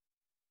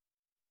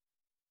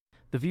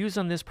The views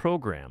on this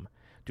program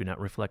do not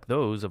reflect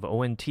those of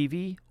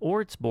ONTV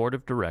or its board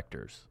of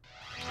directors.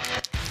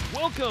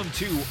 Welcome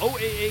to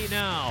OAA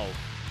Now,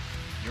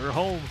 your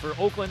home for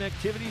Oakland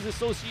Activities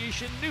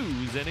Association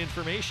news and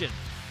information.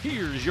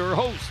 Here's your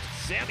host,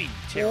 Sammy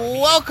Terramina.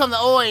 Welcome to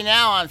OAA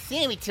Now. I'm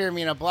Sammy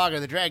Terramina, blogger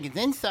of the Dragons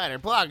Insider,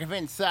 blogger of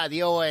Inside the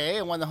OAA,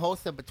 and one of the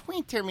hosts of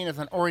Between Terraminas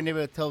on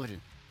Oriented Television.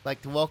 I'd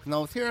like to welcome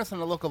those hearing us on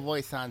the local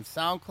voice on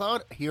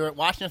SoundCloud,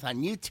 watching us on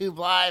YouTube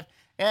Live,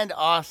 and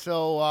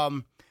also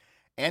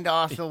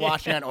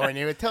watching on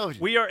Oriented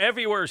Television. We are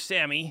everywhere,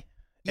 Sammy.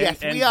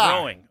 Yes, and we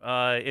are. Growing.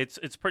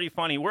 It's pretty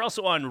funny. We're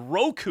also on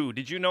Roku.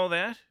 Did you know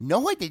that?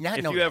 No, I did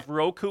not know If you that. have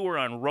Roku, we're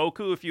on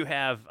Roku. If you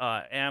have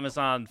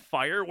Amazon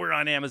Fire, we're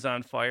on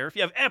Amazon Fire. If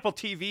you have Apple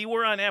TV,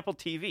 we're on Apple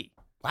TV.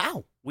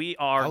 Wow. We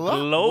are Hello.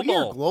 global. We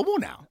are global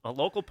now. A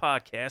local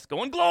podcast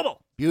going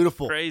global.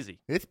 Beautiful. Crazy.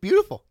 It's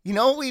beautiful. You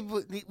know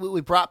what we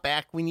brought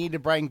back, we need to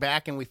bring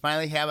back, and we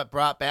finally have it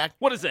brought back?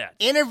 What is that?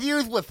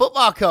 Interviews with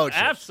football coaches.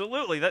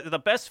 Absolutely. The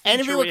best feature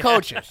Interview we with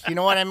coaches. You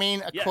know what I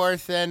mean? Of Yes.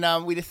 course.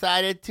 And we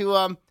decided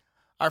to,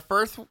 our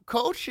first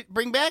coach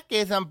bring back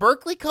is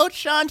Berkeley coach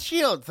Sean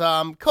Shields.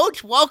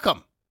 Coach,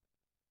 welcome.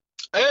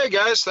 Hey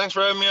guys, thanks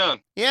for having me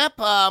on. Yep.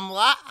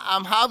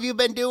 How have you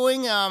been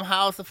doing?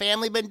 How's the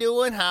family been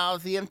doing?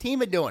 How's the team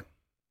been doing?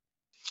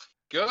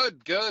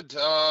 Good.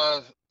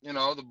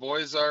 The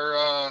boys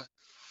are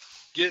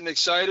getting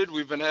excited.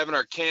 We've been having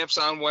our camps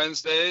on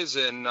Wednesdays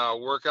and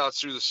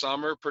workouts through the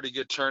summer. Pretty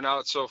good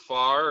turnout so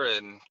far,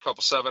 and a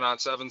couple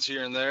 7-on-7s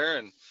here and there.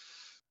 And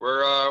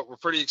we're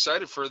pretty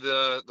excited for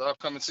the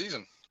upcoming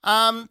season.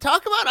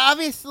 Talk about,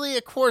 obviously,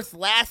 of course,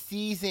 last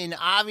season.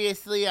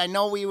 Obviously, I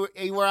know you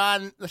were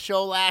on the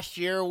show last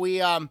year. We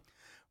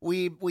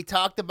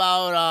talked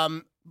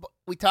about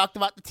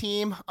the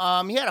team.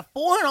 You had a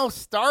 4-0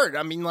 start.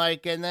 I mean,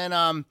 and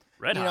then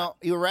Red hot.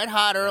 you were red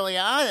hot early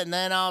on, and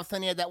then all of a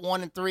sudden you had that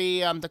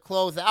 1-3 to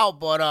close out.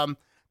 But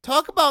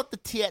talk about the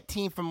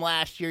team from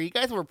last year. You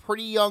guys were a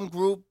pretty young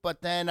group,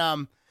 but then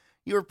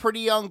you were a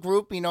pretty young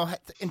group.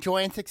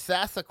 Enjoying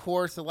success. Of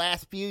course, the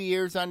last few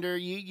years under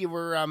you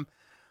were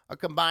a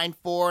combined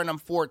 4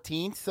 and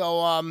 14.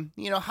 So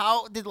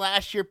how did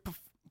last year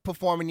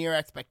perform in your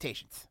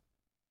expectations?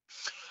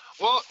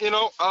 Well,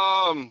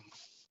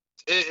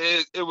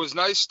 it was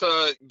nice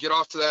to get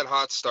off to that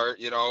hot start.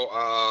 In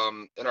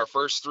our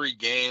first 3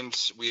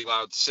 games, we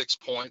allowed 6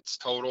 points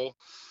total.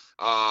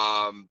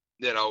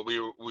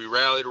 We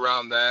rallied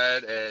around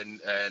that, and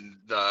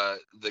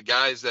the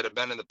guys that have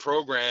been in the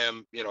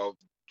program,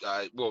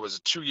 what was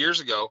it, 2 years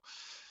ago,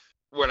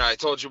 when I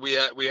told you we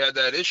had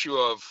that issue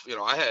of,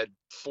 I had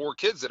 4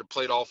 kids that have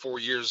played all 4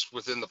 years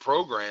within the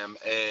program,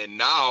 and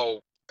now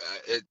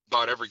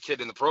about every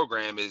kid in the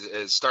program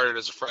is started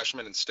as a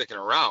freshman and sticking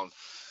around.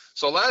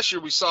 So last year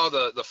we saw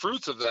the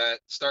fruits of that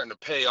starting to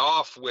pay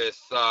off with,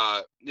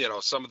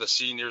 some of the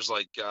seniors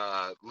like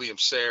Liam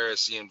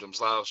Saris, Ian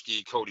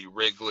Domslowski, Cody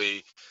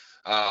Wrigley,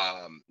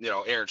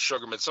 Aaron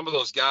Sugarman, some of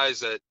those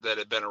guys that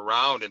have been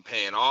around and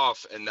paying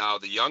off. And now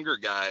the younger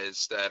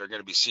guys that are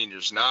going to be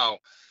seniors now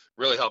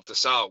really helped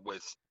us out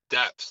with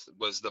depth.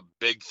 Was the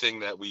big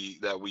thing that we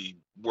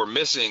were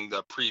missing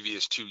the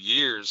previous 2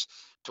 years,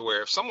 to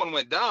where if someone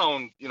went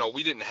down,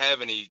 we didn't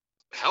have any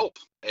help.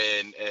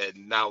 And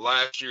now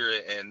last year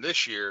and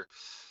this year,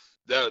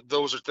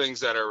 those are things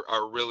that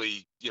are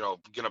really, going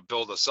to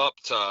build us up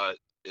to,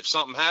 if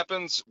something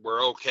happens,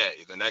 we're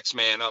okay. The next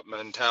man up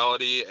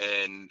mentality.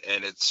 And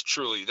it's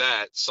truly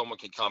that someone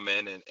can come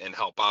in and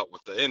help out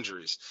with the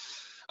injuries.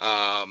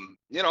 And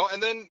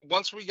then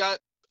once we got,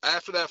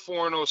 after that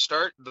 4-0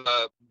 start,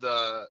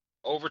 the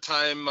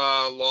overtime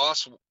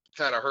loss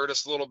kind of hurt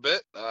us a little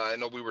bit. I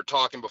know we were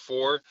talking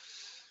before.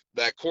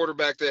 That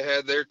quarterback they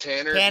had there,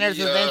 Tanner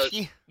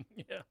Zavinsky.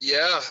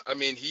 Yeah, I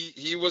mean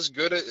he was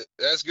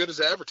as good as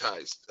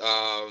advertised.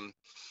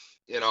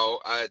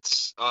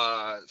 It's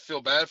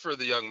feel bad for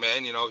the young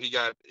man. He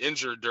got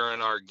injured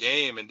during our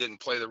game and didn't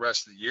play the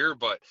rest of the year.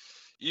 But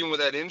even with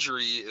that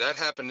injury, that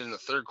happened in the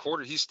third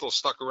quarter. He still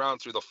stuck around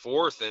through the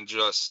fourth and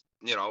just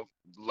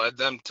led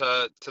them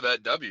to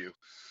that W.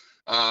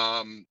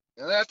 And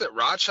that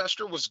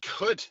Rochester was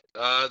good.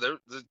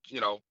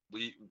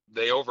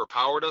 They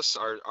overpowered us.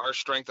 Our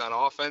strength on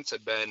offense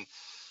had been,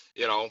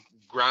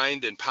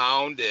 grind and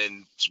pound,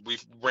 and we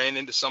ran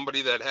into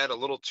somebody that had a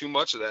little too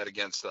much of that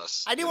against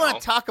us. I do want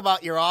to talk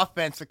about your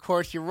offense. Of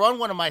course, you run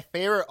one of my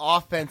favorite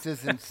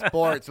offenses in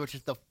sports, which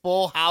is the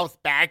full house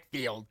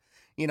backfield.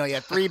 You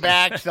have 3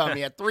 backs. You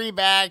have 3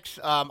 backs.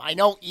 I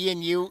know,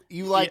 Ian, you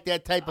like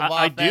that type of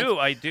offense.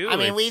 I do. I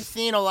mean, we've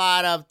seen a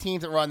lot of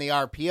teams that run the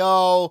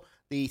RPO,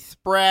 the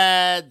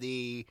spread,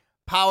 the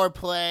power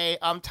play.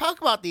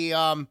 Talk about the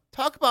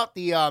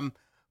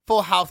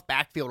full house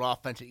backfield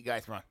offense that you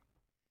guys run.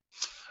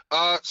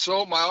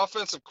 So my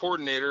offensive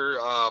coordinator,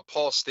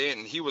 Paul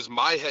Stanton, he was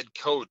my head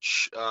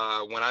coach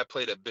when I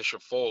played at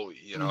Bishop Foley.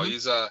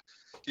 He's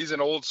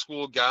an old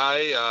school guy,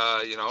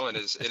 in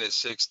his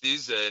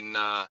 60s, and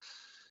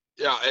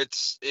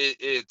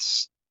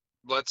it's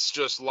let's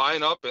just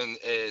line up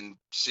and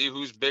see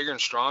who's bigger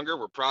and stronger.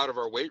 We're proud of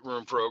our weight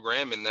room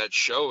program, and that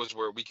shows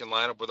where we can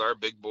line up with our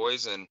big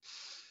boys and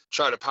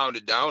try to pound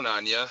it down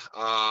on you.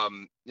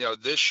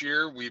 This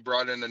year we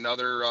brought in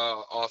another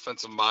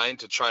offensive mind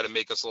to try to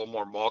make us a little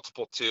more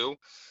multiple too.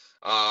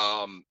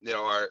 My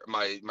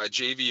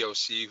JV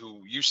OC,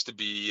 who used to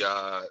be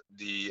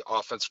the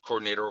offensive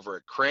coordinator over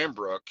at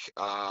Cranbrook,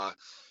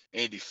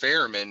 Andy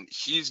Fairman,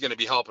 he's going to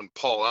be helping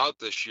Paul out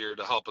this year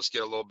to help us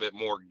get a little bit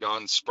more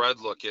gun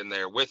spread look in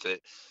there with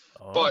it.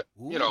 But,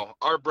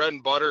 our bread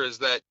and butter is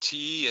that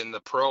T and the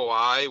pro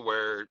I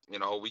where,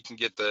 we can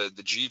get the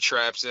G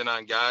traps in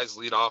on guys,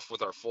 lead off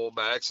with our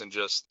fullbacks, and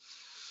just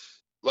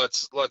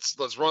let's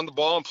run the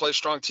ball and play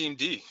strong team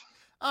D.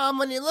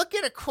 When you look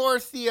at, of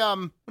course,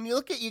 when you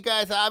look at you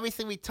guys,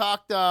 obviously we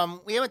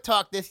haven't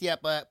talked this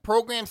yet, but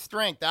program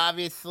strength,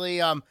 obviously,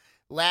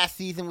 last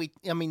season,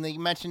 you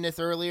mentioned this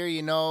earlier,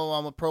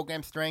 with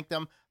program strength.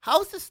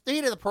 How's the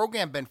state of the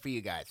program been for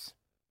you guys?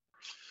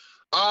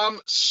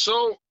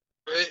 So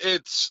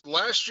it's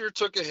last year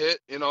took a hit,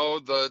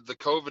 the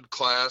COVID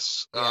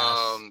class,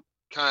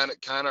 kind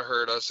of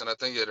hurt us. And I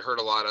think it hurt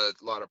a lot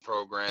of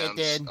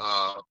programs,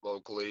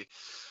 locally.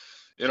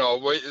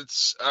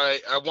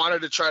 I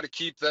wanted to try to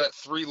keep that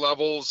 3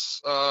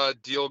 levels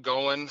deal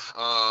going.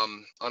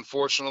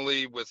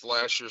 Unfortunately, with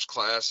last year's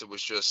class, it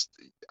was just,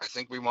 I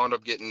think we wound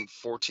up getting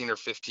 14 or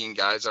 15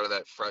 guys out of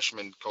that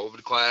freshman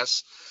COVID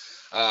class.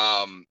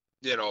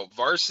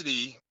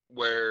 Varsity,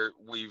 where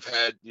we've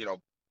had,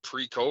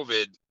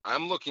 pre-COVID,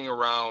 I'm looking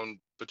around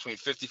between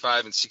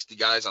 55 and 60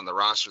 guys on the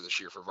roster this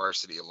year for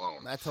varsity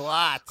alone. That's a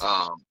lot.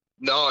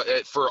 No,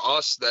 for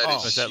us,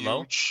 is that huge.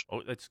 Low?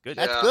 Oh, that's good.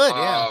 That's good,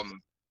 yeah.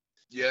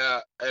 Yeah,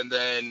 and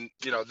then,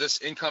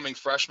 this incoming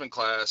freshman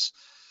class,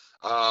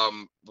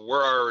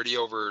 we're already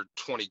over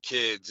 20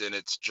 kids, and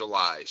it's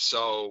July.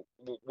 So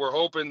we're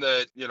hoping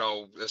that,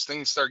 as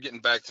things start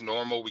getting back to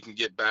normal, we can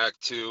get back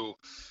to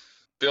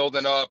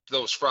building up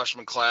those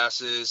freshman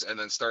classes and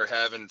then start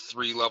having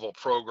 3-level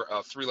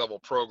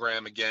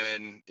program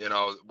again.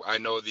 I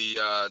know the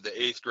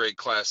 8th grade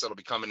class that'll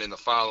be coming in the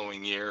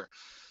following year.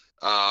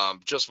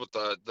 Just with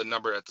the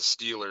number at the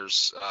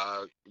Steelers,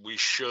 we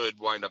should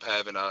wind up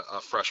having a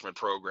freshman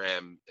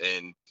program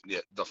in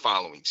the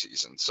following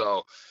season.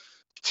 So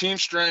team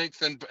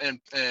strength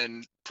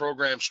and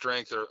program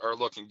strength are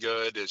looking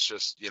good. It's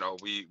just,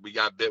 we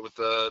got bit with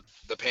the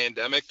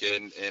pandemic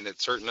and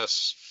it's hurting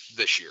us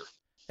this year.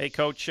 Hey,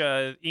 Coach,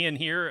 Ian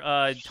here.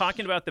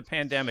 Talking about the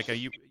pandemic,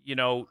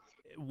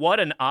 what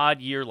an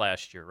odd year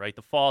last year, right?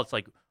 The fall, it's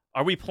like,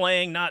 are we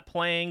playing, not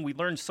playing? We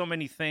learned so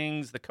many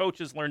things. The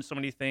coaches learned so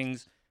many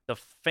things. The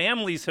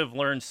families have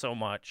learned so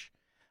much.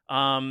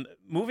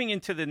 Moving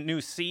into the new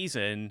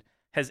season,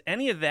 has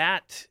any of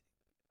that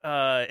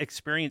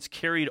experience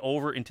carried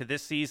over into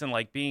this season,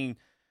 like being,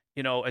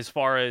 as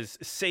far as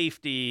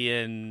safety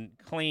and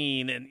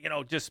clean and,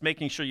 just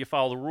making sure you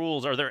follow the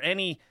rules? Are there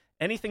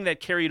anything that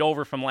carried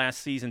over from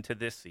last season to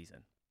this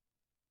season?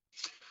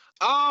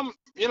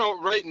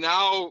 Right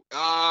now,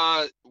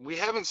 we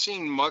haven't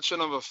seen much of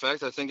an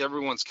effect. I think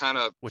everyone's kind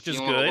of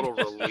feeling a little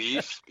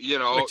relief,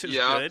 Which is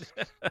good.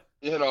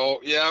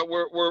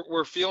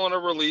 We're feeling a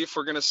relief.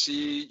 We're going to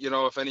see,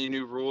 if any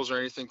new rules or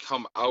anything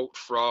come out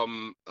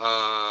from,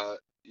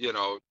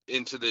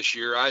 into this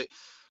year.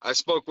 I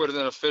spoke with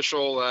an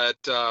official at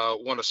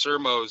one of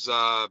Sermo's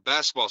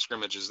basketball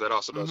scrimmages that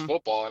also does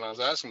football, and I was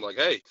asking him, like,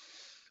 hey,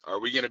 are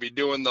we going to be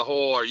doing the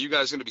whole, are you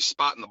guys going to be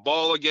spotting the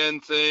ball again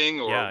thing?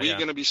 Or are we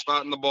going to be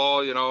spotting the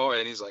ball,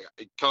 And he's like,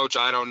 Coach,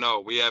 I don't know.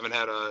 We haven't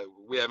had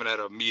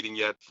a meeting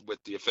yet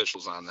with the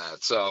officials on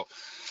that. So,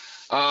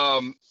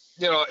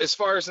 as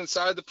far as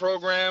inside the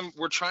program,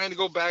 we're trying to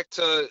go back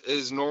to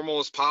as normal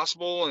as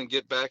possible and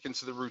get back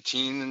into the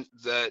routine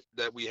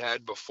that we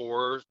had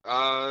before,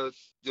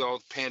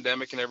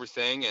 pandemic and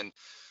everything. And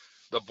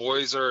the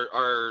boys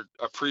are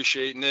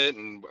appreciating it,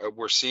 and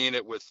we're seeing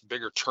it with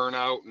bigger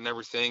turnout and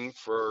everything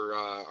for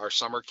our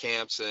summer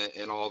camps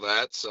and all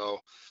that. So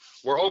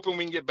we're hoping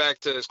we can get back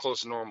to as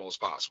close to normal as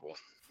possible.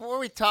 Before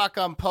we talk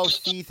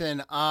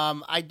postseason,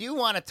 I do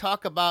want to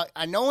talk about,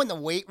 I know in the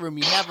weight room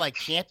you have like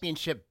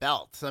championship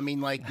belts. I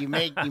mean, like you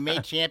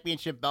made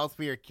championship belts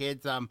for your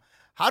kids.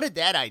 How did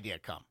that idea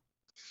come?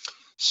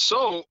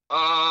 So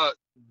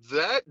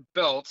that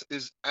belt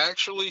is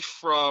actually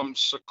from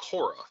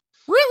Socorro.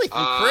 Really?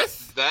 From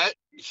Chris?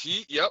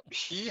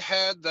 He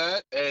had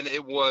that, and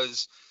it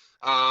was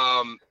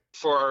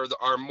for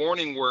our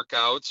morning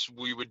workouts.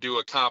 We would do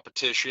a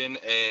competition,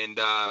 and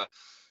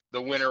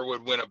the winner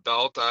would win a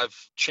belt. I've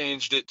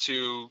changed it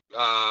to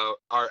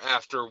our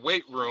after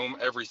weight room.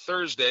 Every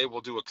Thursday,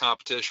 we'll do a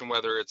competition,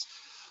 whether it's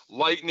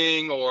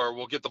lightning or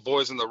we'll get the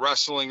boys in the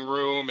wrestling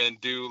room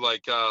and do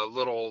like a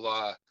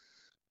little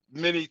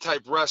mini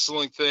type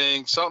wrestling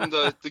thing, something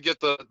to get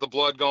the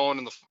blood going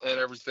and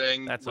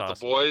everything. That's with awesome.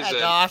 The boys.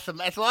 That's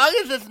awesome. As long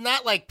as it's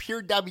not like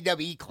pure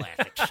WWE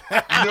classics.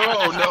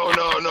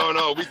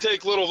 No. We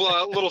take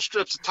little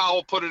strips of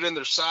towel, put it in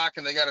their sock,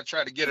 and they got to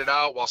try to get it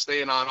out while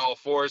staying on all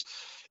fours.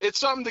 It's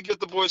something to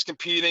get the boys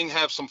competing,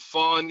 have some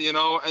fun,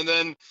 and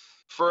then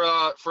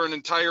for an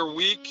entire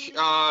week.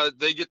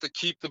 They get to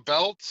keep the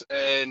belt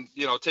and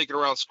take it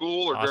around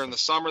school, or Awesome. during the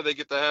summer they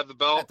get to have the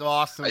belt. That's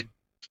awesome.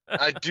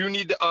 I do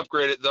need to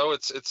upgrade it though.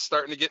 It's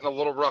starting to get in a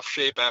little rough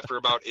shape after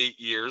about 8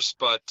 years,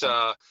 but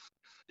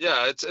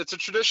yeah, it's a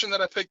tradition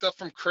that I picked up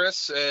from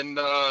Chris, and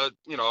I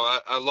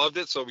loved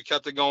it, so we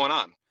kept it going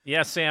on.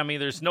 Yeah, Sammy,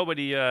 there's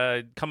nobody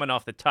coming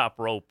off the top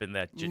rope in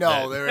that.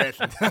 No, there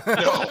isn't.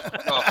 No.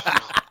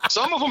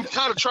 Some of them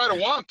kind of try to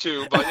want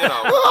to, but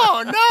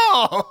Oh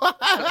no.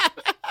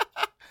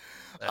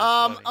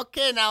 Funny.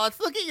 Okay, now let's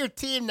look at your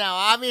team now.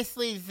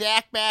 Obviously,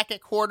 Zach back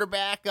at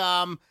quarterback.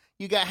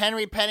 You got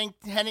Henry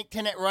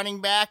Pennington at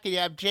running back, and you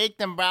have Jake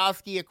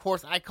Dombrowski. Of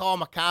course, I call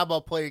him a combo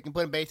player. You can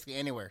put him basically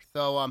anywhere.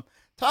 So,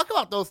 talk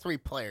about those three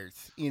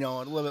players, in a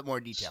little bit more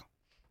detail.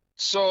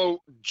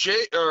 So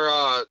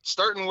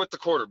starting with the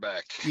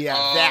quarterback.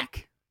 Yeah,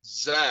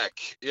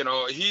 Zach,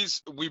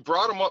 we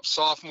brought him up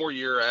sophomore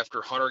year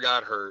after Hunter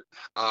got hurt.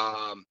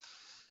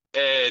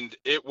 And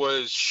it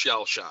was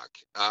shell shock.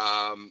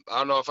 I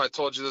don't know if I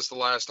told you this the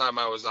last time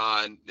I was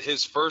on.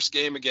 His first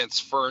game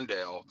against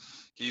Ferndale,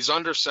 he's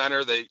under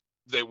center.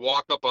 They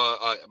walk up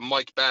a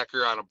Mike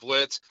Backer on a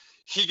blitz.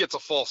 He gets a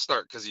false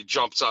start because he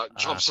jumps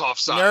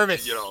offside.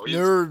 Nervous. He's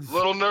a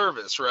little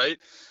nervous, right?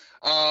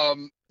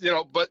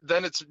 But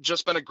then it's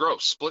just been a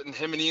growth.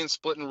 Him and Ian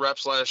splitting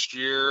reps last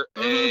year,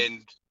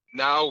 and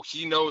now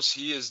he knows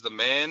he is the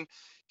man.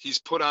 He's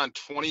put on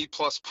 20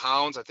 plus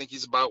pounds. I think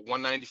he's about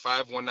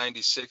 195,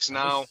 196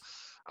 now,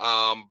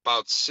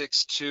 about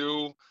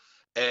 6'2".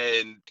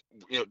 And,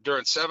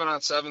 during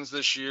 7-on-7s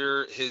this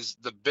year,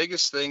 the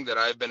biggest thing that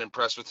I've been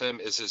impressed with him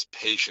is his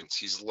patience.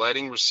 He's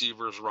letting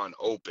receivers run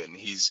open.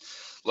 He's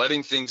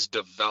letting things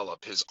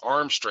develop. His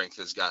arm strength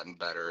has gotten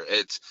better.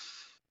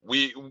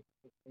 We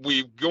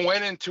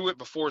went into it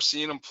before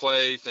seeing him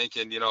play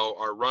thinking,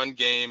 our run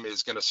game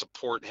is going to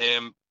support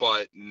him.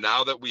 But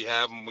now that we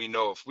have him, we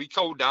know if we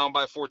go down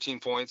by 14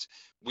 points,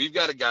 we've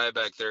got a guy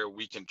back there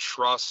we can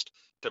trust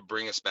to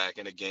bring us back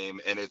in a game.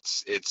 And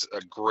it's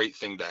a great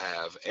thing to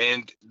have.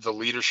 And the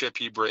leadership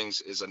he brings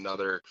is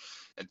another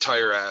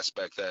entire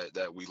aspect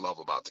that we love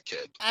about the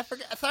kid. I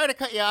forgot. Sorry to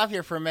cut you off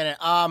here for a minute.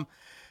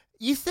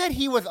 You said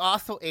he was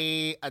also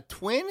a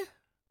twin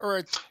or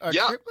a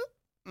triplet?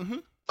 Mm-hmm.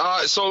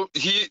 So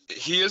he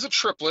is a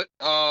triplet.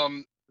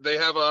 They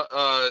have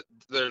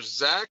there's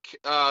Zach,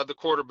 the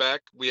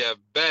quarterback. We have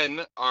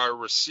Ben, our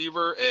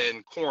receiver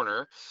and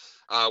corner,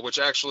 which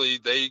actually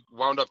they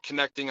wound up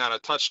connecting on a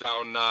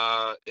touchdown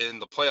in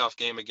the playoff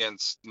game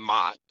against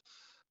Mott.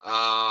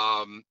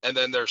 And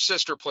then their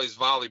sister plays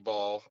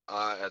volleyball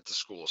at the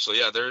school. So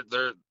yeah,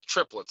 they're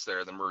triplets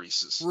there, the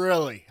Maurices.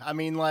 Really? I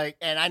mean,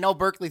 and I know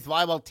Berkeley's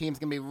volleyball team's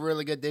gonna be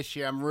really good this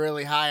year. I'm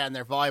really high on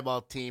their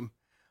volleyball team.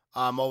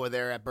 Over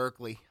there at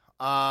Berkeley.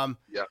 Yeah.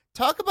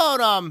 Talk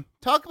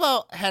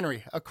about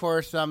Henry, of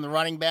course, the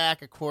running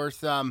back, of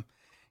course, and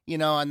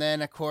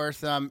then of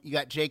course, you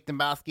got Jake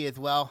Dombrowski as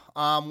well.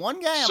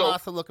 One guy I'm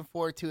also looking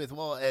forward to as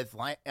well as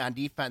on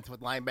defense with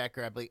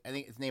linebacker. I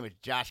think his name is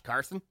Josh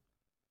Carson.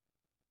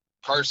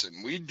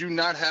 Carson. We do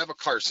not have a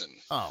Carson.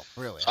 Oh,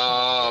 really?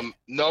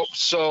 No.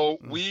 So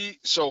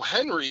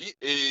Henry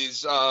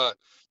is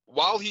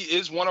while he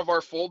is one of our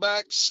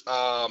fullbacks,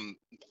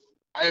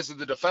 as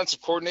the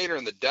defensive coordinator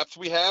and the depth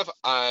we have,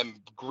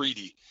 I'm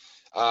greedy.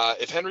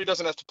 If Henry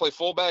doesn't have to play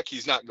fullback,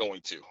 he's not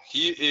going to.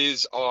 He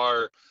is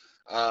our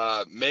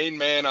main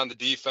man on the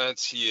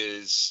defense. He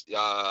is,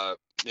 my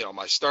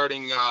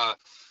starting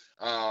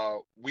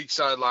weak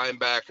side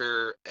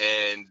linebacker,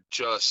 and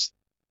just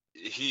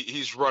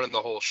he's running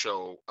the whole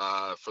show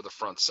for the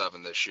front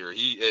seven this year.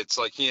 It's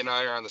like he and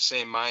I are on the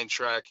same mind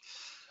track.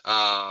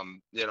 I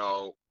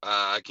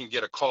can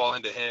get a call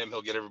into him.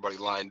 He'll get everybody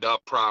lined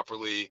up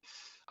properly.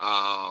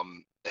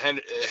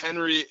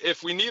 Henry,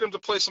 if we need him to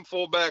play some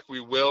fullback, we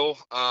will.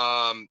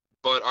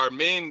 But our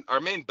main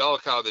bell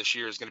cow this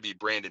year is going to be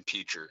Brandon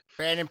Peacher.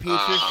 Brandon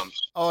Peacher.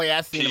 Oh yeah,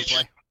 I've seen him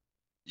play.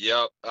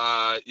 Yep.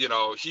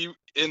 He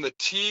in the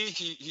T,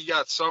 he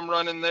got some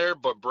run in there,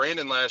 but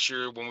Brandon last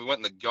year when we went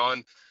in the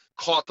gun,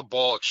 caught the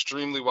ball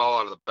extremely well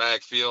out of the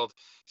backfield.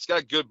 He's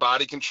got good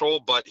body control,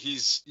 but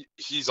he's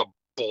a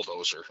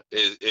bulldozer.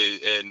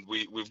 And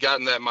we've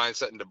gotten that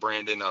mindset into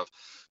Brandon of,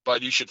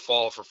 but you should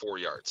fall for 4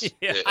 yards.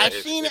 Yeah. I've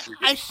seen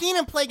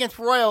him play against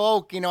Royal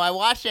Oak. I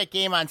watched that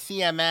game on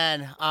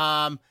CMN.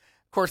 Of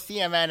course,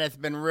 CMN has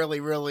been really,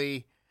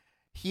 really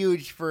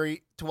huge to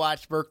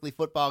watch Berkeley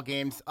football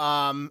games.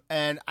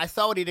 And I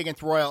saw what he did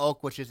against Royal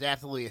Oak, which is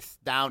absolutely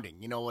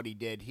astounding. You know what he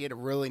did? He had a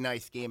really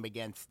nice game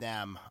against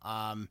them.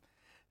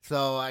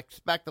 So I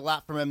expect a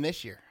lot from him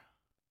this year.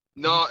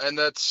 No, and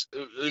that's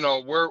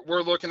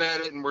we're looking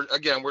at it, and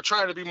we're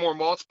trying to be more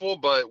multiple,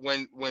 but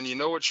when you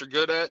know what you're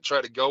good at, try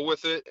to go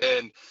with it.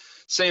 And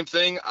same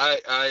thing,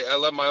 I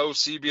let my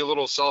OC be a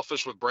little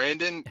selfish with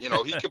Brandon.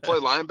 He could play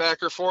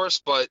linebacker for us,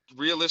 but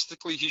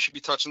realistically he should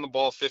be touching the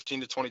ball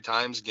 15 to 20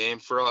 times a game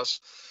for us.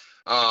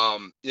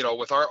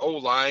 With our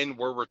O-line,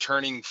 we're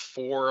returning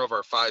 4 of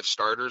our 5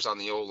 starters on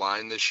the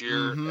O-line this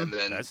year, and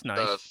then That's nice.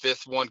 The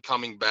 5th one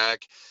coming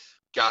back.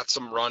 got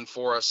some run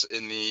for us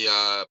in the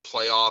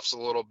playoffs a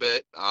little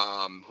bit,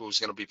 who's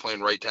going to be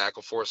playing right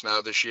tackle for us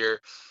now this year.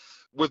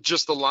 With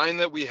just the line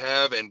that we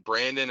have and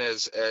Brandon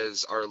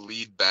as our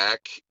lead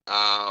back,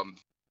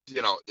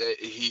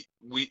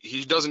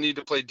 he doesn't need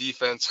to play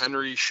defense.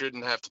 Henry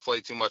shouldn't have to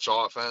play too much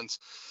offense,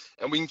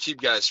 and we can keep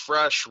guys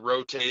fresh,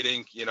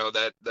 rotating.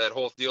 That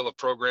whole deal of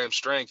program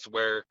strength,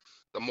 where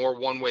the more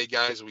one-way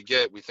guys we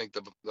get, we think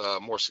the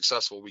more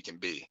successful we can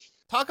be.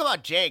 Talk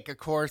about Jake, of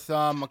course.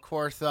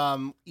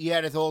 You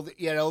had his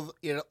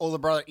older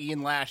brother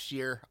Ian last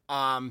year.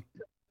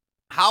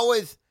 How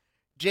is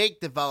Jake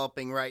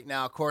developing right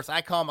now? Of course,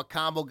 I call him a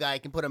combo guy. You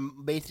can put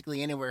him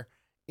basically anywhere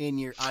on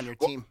your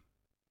team.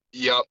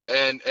 Yep,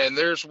 and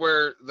there's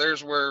where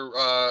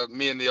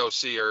me and the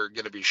OC are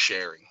going to be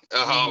sharing.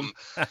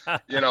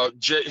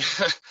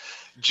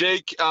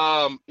 Jake,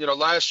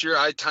 last year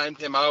I timed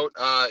him out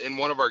in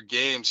one of our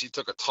games. He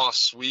took a toss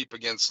sweep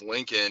against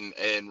Lincoln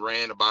and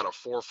ran about a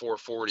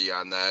 4.40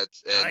 on that.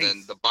 And Nice.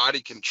 Then the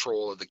body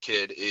control of the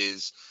kid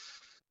is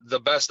the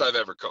best I've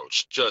ever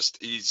coached.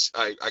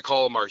 I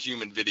call him our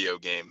human video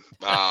game.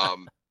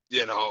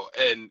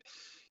 And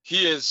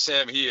he is,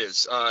 Sam, he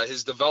is.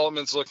 His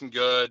development's looking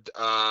good.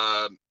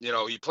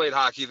 He played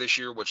hockey this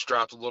year, which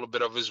dropped a little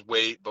bit of his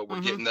weight, but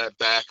we're getting that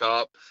back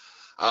up.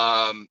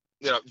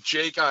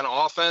 Jake on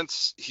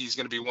offense, he's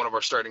going to be one of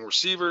our starting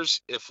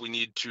receivers. If we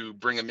need to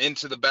bring him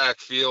into the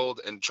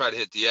backfield and try to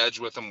hit the edge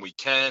with him, we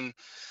can.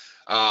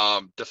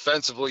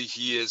 Defensively,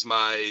 he is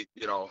my,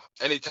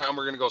 anytime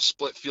we're going to go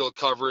split field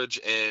coverage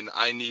and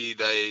I need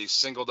a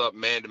singled up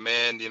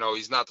man-to-man,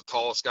 he's not the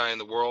tallest guy in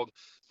the world,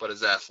 but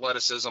his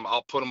athleticism,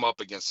 I'll put him up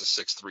against a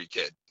 6'3"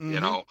 kid.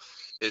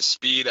 His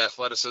speed,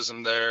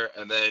 athleticism there,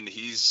 and then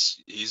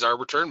he's our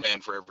return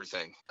man for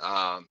everything.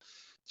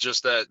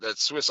 Just that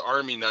Swiss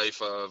Army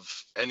knife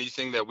of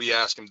anything that we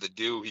ask him to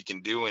do, he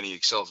can do, and he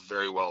excels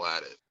very well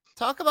at it.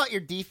 Talk about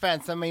your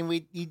defense. I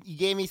mean, you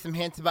gave me some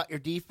hints about your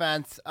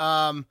defense.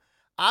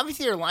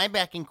 Obviously, your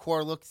linebacking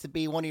core looks to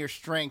be one of your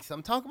strengths.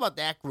 I'm talking about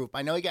that group.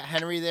 I know you got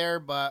Henry there,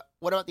 but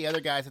what about the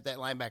other guys at that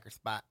linebacker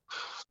spot?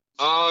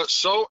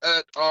 So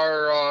at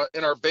our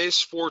in our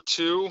base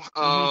 4-2,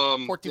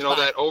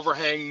 that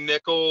overhang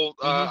nickel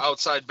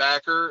outside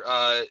backer,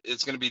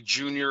 it's going to be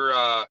junior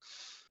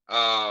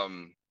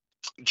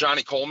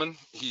Johnny Coleman.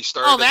 He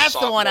started. Oh, that's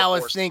the one I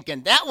was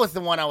thinking. That was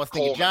the one I was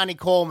thinking. Coleman. Johnny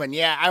Coleman.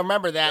 Yeah, I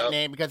remember that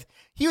name because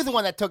he was the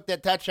one that took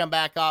that touchdown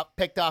back up,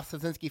 picked off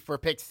Sosinski for a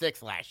pick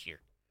 6 last year.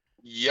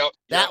 Yep.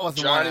 That was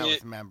the one I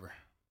was remember.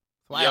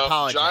 So I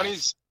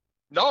apologize.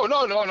 No,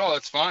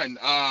 it's fine.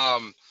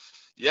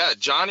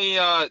 Johnny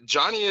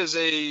is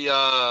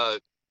a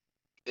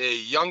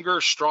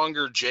younger,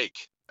 stronger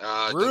Jake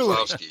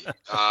Dudlowski.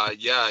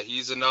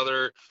 He's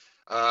another.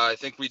 I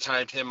think we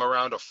timed him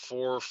around a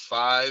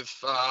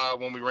 4.5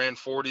 when we ran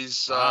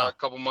 40s a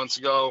couple months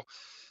ago.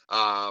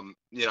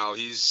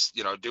 He's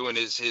doing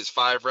his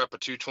 5 rep of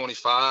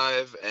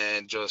 225,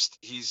 and just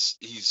he's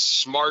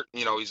smart.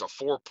 He's a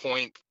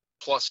 4-point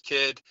plus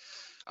kid.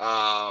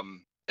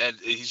 And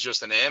he's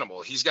just an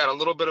animal. He's got a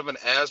little bit of an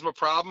asthma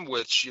problem,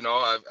 which,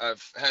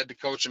 I've had to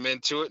coach him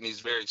into it, and he's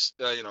very,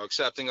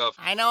 accepting of.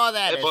 I know how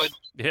that is. But,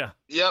 Yeah.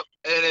 Yep.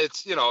 And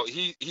it's,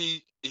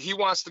 he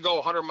wants to go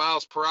 100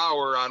 miles per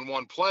hour on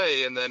one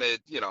play, and then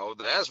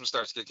the asthma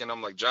starts kicking.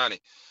 I'm like, Johnny,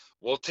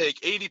 we'll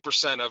take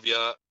 80% of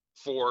you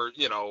for,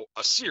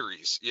 a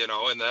series,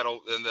 and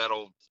that'll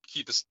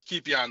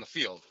keep you on the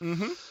field.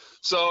 Mm-hmm.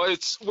 So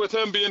it's with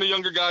him being a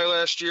younger guy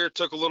last year, it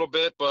took a little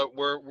bit, but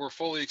we're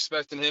fully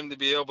expecting him to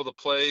be able to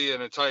play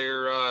an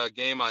entire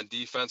game on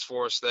defense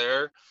for us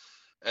there.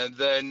 And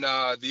then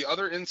the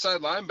other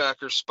inside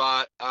linebacker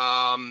spot,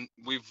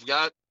 we've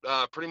got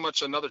pretty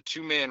much another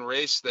 2-man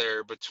race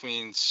there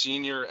between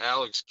senior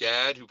Alex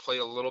Gadd, who played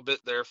a little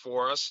bit there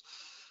for us,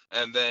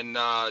 and then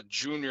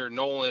junior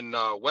Nolan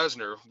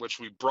Wesner,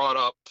 which we brought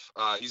up.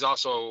 He's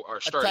also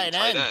our starting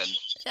tight end.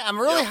 Yeah, I'm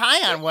really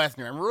high on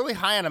Wesner. I'm really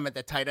high on him at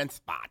the tight end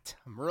spot.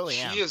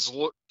 He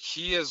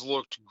has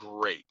looked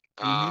great.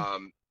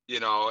 Mm-hmm.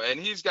 And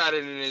he's got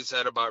it in his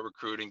head about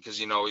recruiting because,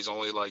 he's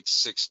only like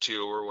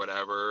 6'2" or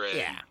whatever.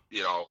 And,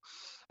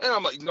 and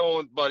I'm like,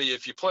 no, buddy,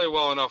 if you play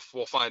well enough,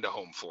 we'll find a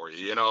home for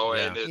you,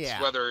 and it's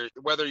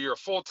whether you're a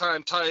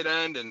full-time tight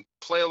end and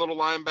play a little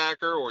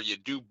linebacker or you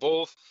do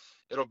both,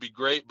 it'll be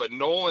great. But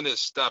Nolan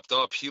has stepped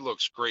up. He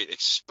looks great,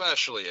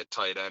 especially at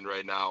tight end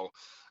right now.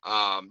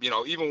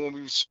 Even when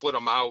we split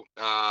them out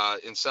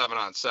in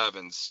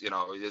 7-on-7s,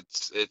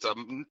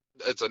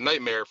 it's a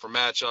nightmare for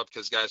matchup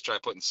because guys try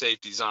putting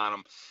safeties on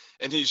him,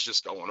 and he's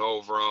just going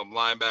over them.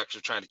 Linebackers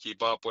are trying to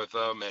keep up with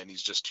him, and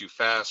he's just too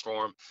fast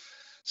for him.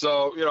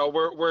 So,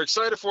 we're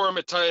excited for him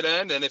at tight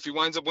end, and if he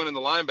winds up winning the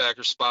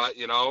linebacker spot,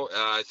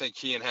 I think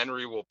he and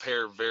Henry will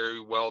pair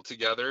very well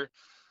together.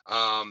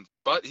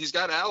 But he's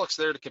got Alex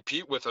there to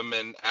compete with him,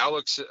 and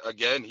Alex,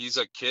 again, he's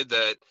a kid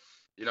that,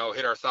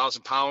 hit our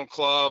 1,000-pound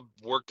club,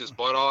 worked his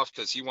butt off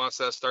because he wants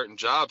that starting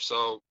job.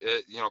 So,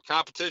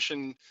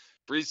 competition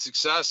breeds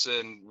success,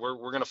 and we're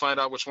going to find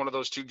out which one of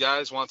those two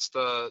guys wants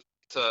to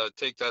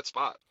take that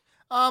spot.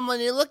 When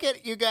you look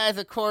at you guys,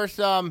 of course,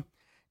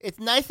 it's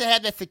nice to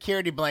have that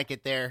security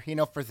blanket there,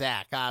 for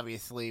Zach,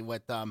 obviously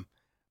with Nolan.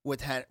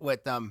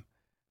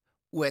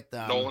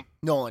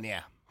 Nolan,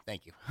 yeah.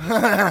 Thank you.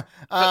 No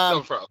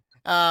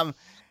problem.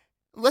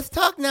 Let's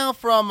talk now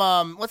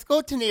let's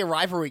go to the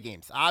rivalry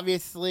games.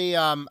 Obviously,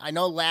 I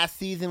know last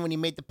season when you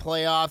made the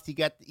playoffs,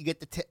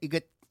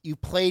 you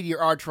played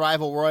your arch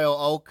rival Royal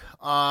Oak.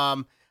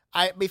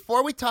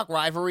 Before we talk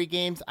rivalry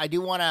games, I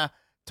do want to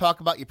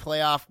talk about your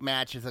playoff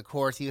matches. Of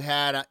course, you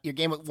had your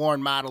game with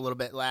Warren Mott a little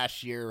bit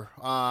last year,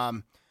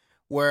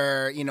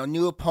 where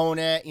new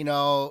opponent,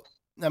 new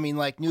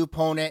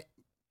opponent,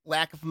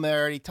 lack of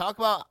familiarity. Talk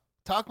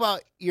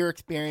about your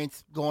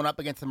experience going up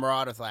against the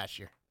Marauders last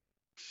year.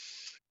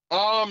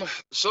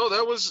 So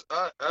that was,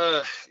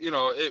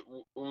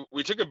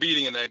 we took a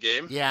beating in that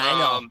game. Yeah, I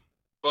know.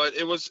 But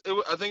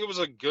I think it was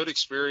a good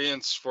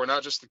experience for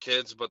not just the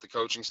kids, but the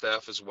coaching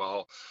staff as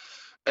well.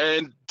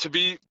 And to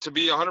be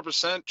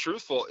 100%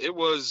 truthful, it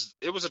was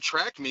a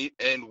track meet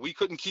and we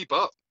couldn't keep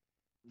up.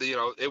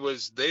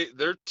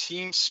 Their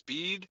team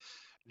speed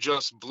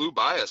just blew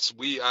by us.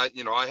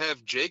 I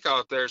have Jake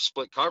out there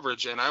split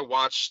coverage, and I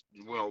watched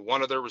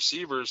one of their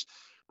receivers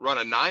run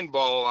a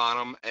 9-ball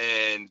on him,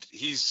 and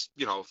he's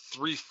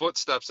 3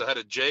 footsteps ahead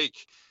of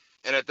Jake.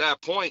 And at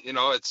that point,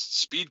 it's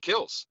speed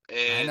kills.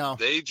 And I know.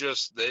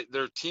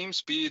 Their team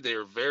speed, they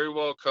were very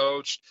well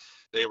coached.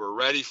 They were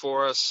ready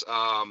for us.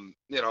 Our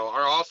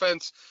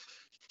offense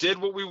did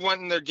what we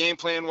went in their game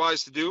plan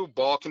wise to do,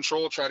 ball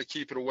control, try to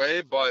keep it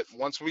away. But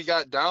once we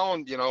got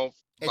down, it's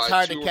by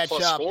hard 2 to or catch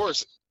plus up.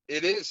 scores,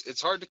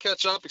 it's hard to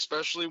catch up,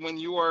 especially when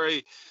you are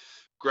a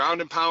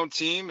ground and pound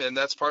team. And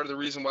that's part of the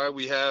reason why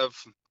we have,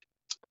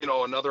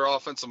 another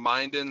offensive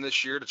mind in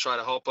this year to try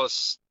to help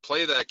us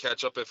play that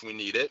catch up if we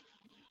need it.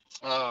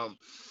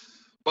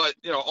 But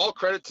all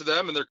credit to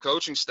them and their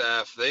coaching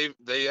staff.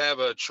 They have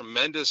a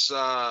tremendous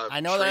I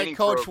know they training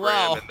coach program,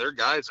 well, and their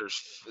guys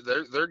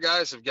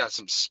have got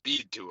some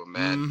speed to them,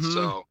 man. Mhm.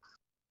 So,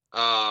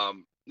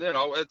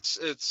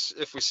 it's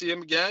if we see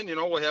them again,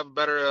 we'll have a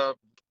better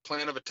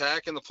plan of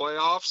attack in the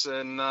playoffs,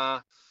 and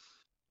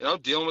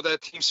dealing with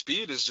that team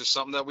speed is just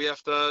something that we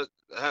have to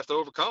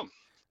overcome.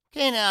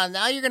 Okay,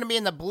 now you're going to be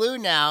in the blue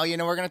now. We're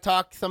going to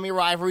talk some of your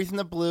rivalries in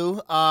the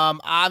blue.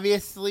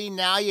 Obviously,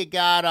 now you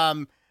got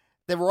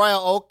the Royal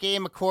Oak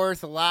game, of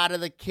course. A lot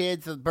of the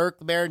kids of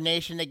Berkeley Bear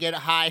Nation, they get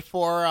it high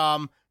for.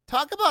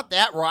 Talk about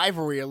that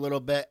rivalry a little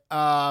bit.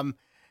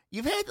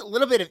 You've had a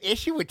little bit of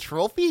issue with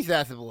trophies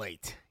as of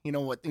late,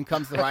 when it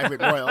comes to rivalry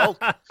at Royal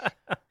Oak.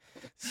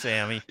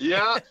 Sammy.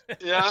 Yeah.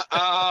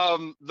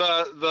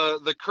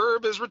 The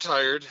curb is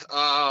retired.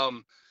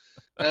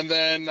 And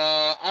then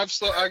I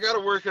got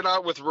to work it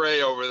out with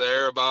Ray over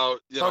there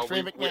about I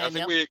think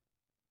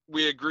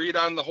we agreed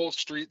on the whole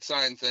street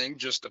sign thing,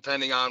 just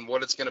depending on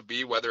what it's going to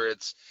be, whether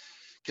it's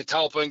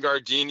Catalpa and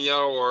Gardenia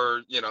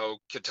or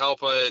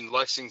Catalpa and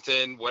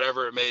Lexington,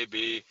 whatever it may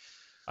be.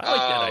 I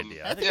like that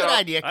idea. That's a good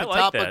idea. I like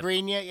Catalpa, that.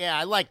 Gardenia. Yeah,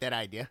 I like that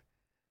idea.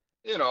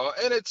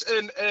 And it's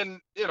and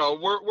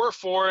we're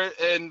for it.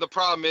 And the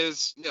problem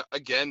is,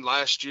 again,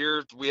 last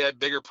year we had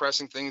bigger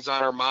pressing things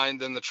on our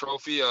mind than the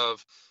trophy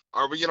of,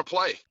 are we going to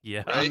play?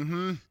 Yeah. Right.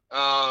 Mm-hmm.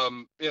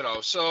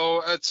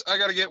 So I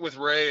got to get with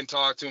Ray and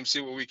talk to him,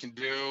 see what we can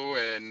do.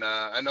 And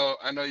I know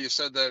you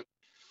said that,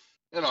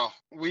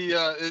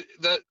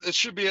 that it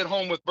should be at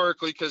home with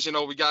Berkeley because,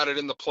 we got it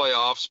in the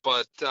playoffs.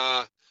 But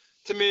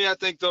to me, I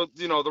think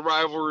the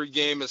rivalry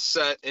game is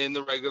set in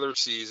the regular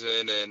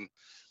season, and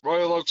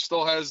Royal Oak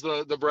still has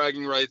the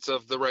bragging rights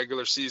of the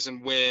regular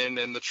season win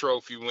and the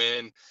trophy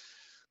win,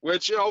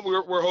 which,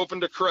 we're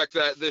hoping to correct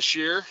that this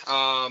year.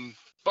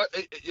 But,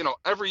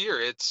 every year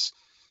it's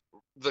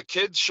the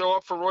kids show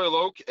up for Royal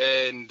Oak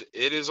and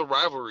it is a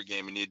rivalry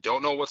game and you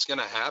don't know what's going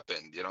to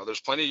happen.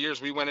 There's plenty of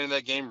years we went into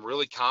that game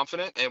really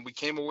confident and we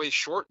came away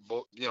short,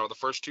 the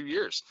first 2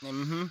 years.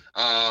 Mm-hmm.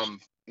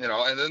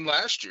 And then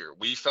last year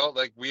we felt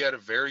like we had a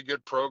very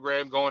good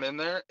program going in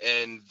there,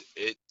 and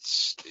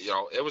it's,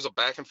 it was a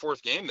back and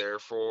forth game there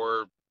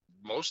for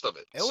most of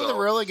it. It was a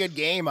really good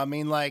game. I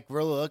mean, really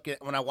look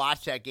at when I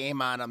watched that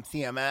game on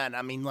CMN.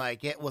 I mean,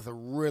 it was a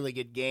really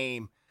good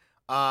game.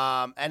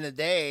 End of the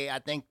day, I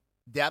think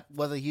depth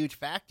was a huge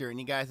factor in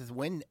you guys'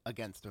 win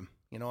against them.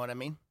 You know what I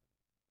mean?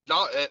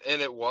 No,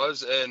 and it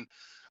was, and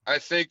I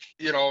think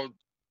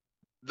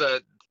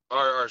that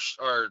our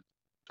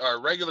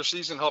regular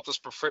season helped us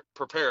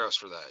prepare us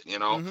for that.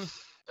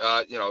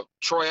 Mm-hmm.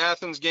 Troy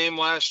Athens game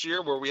last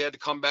year where we had to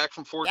come back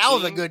from 14. That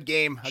was a good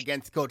game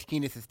against Coach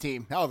Keenis'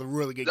 team. That was a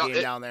really good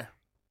game down there.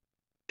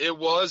 It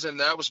was, and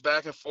that was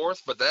back and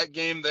forth, but that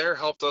game there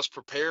helped us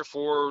prepare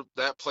for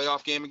that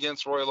playoff game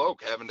against Royal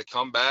Oak, having to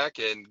come back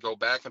and go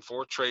back and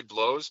forth, trade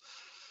blows.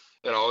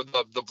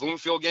 The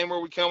Bloomfield game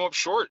where we came up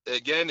short,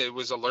 again, it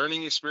was a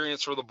learning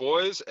experience for the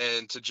boys,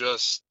 and to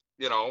just,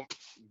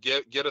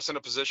 get us in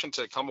a position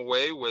to come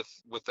away with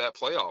that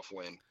playoff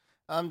win.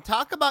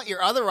 Talk about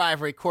your other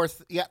rivalry. Of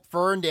course, you got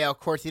Ferndale.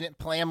 Of course, you didn't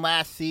play them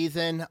last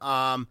season.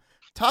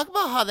 Talk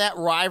about how that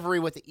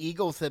rivalry with the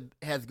Eagles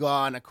has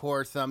gone. Of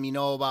course,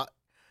 about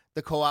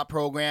the co-op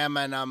program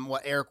and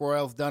what Eric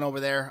Royal's done over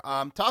there.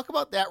 Talk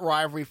about that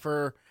rivalry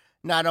for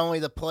not only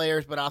the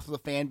players but also the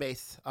fan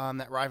base.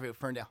 That rivalry with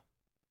Ferndale.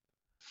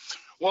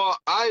 Well,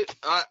 I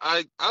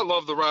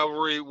love the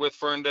rivalry with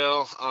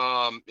Ferndale.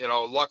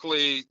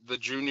 Luckily the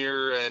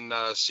junior and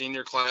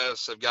senior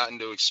class have gotten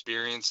to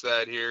experience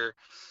that here.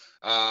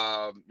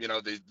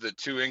 The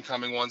two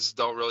incoming ones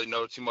don't really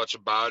know too much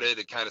about it.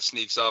 It kind of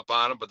sneaks up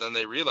on them, but then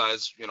they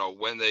realize,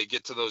 when they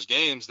get to those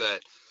games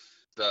that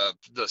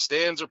the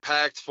stands are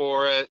packed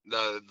for it.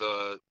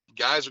 The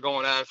guys are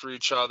going after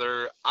each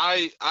other.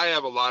 I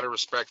have a lot of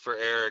respect for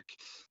Eric.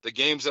 The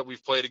games that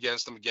we've played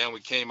against them, again, we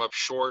came up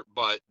short,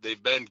 but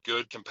they've been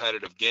good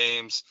competitive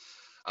games.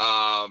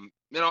 And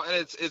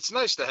it's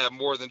nice to have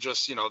more than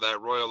just,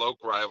 that Royal Oak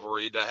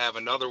rivalry, to have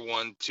another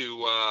one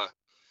to,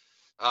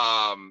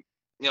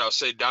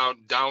 say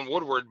down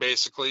Woodward,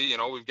 basically.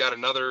 We've got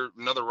another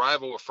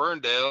rival with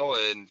Ferndale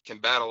and can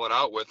battle it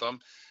out with them.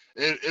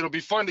 It'll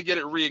be fun to get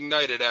it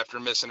reignited after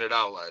missing it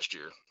out last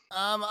year.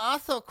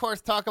 Also, of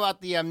course, talk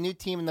about the new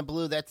team in the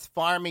blue. That's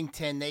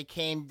Farmington. They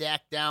came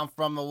back down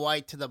from the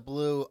white to the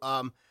blue.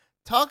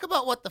 Talk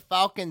about what the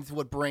Falcons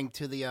would bring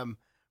to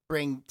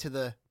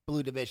the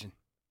blue division.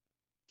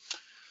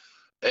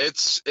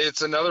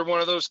 It's another one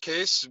of those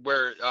cases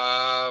where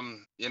a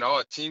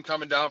team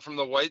coming down from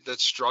the white that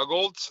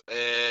struggled,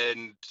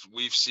 and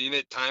we've seen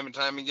it time and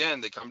time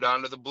again. They come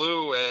down to the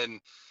blue,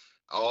 and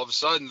all of a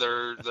sudden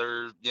they're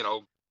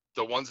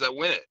the ones that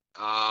win it.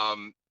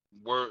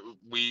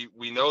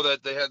 We know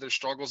that they had their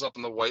struggles up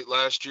in the white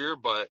last year,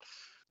 but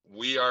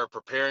we are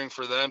preparing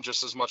for them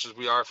just as much as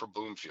we are for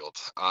Bloomfield.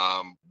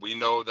 We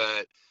know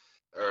that,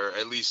 or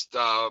at least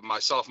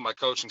myself and my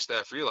coaching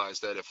staff realize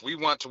that if we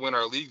want to win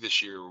our league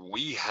this year,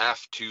 we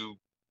have to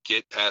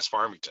get past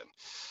Farmington.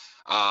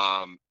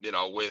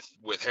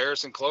 With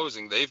Harrison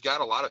closing, they've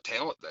got a lot of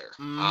talent there.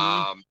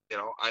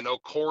 I know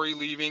Corey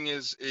leaving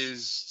is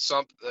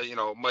something,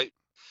 might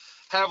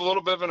have a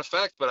little bit of an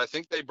effect, but I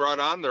think they brought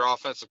on their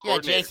offensive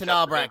coordinator. Jason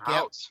Albrecht.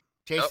 Yep.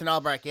 Jason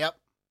Albrecht. Yep.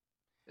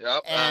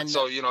 Yep. And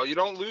so, you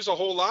don't lose a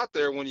whole lot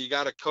there when you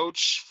got a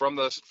coach from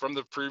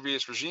the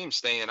previous regime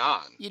staying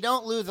on. You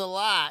don't lose a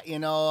lot,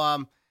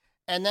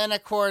 and then,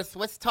 of course,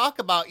 let's talk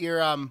about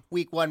your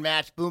week one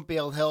match,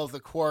 Bloomfield Hills,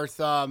 of course.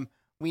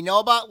 We know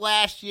about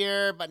last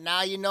year, but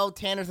now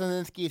Tanner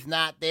Zielinski's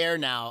not there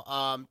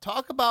now.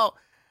 Talk about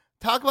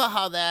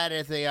how that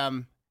is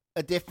a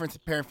difference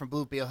apparent from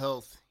Bloomfield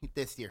Hills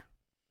this year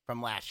from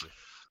last year.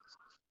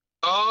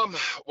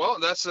 Well,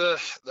 that's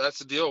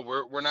the deal.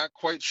 We're not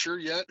quite sure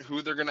yet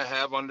who they're going to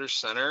have under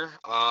center.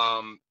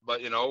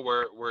 But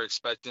we're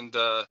expecting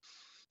to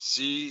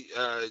see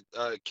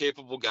a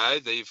capable guy.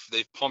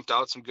 They've pumped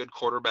out some good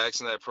quarterbacks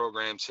in that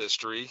program's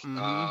history.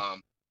 Mm-hmm.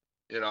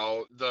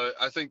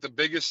 I think the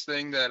biggest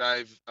thing that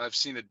I've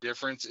seen a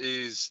difference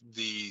is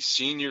the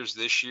seniors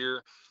this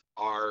year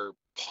are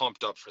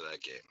pumped up for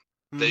that game.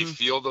 Mm-hmm.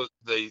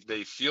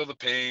 They feel the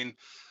pain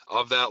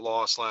of that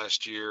loss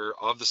last year,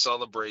 of the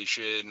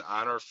celebration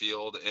on our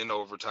field in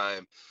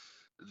overtime.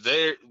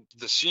 The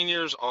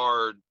seniors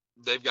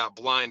they've got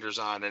blinders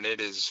on, and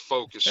it is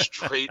focused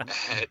straight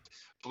at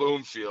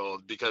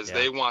Bloomfield because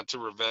they want to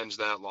revenge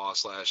that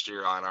loss last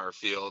year on our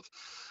field.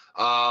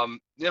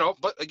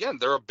 But again,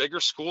 they're a bigger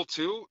school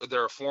too.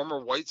 They're a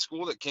former white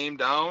school that came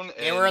down.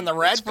 They were in the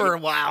red for a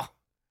while.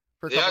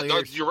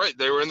 You're right.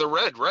 They were in the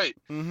red, right?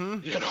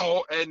 Mm-hmm.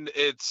 And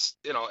it's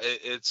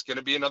going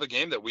to be another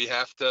game that we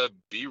have to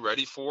be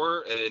ready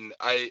for. And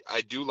I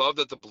do love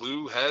that the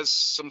blue has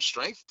some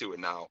strength to it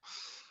now.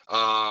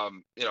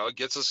 It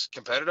gets us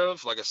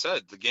competitive. Like I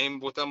said, the game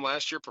with them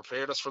last year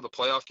prepared us for the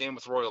playoff game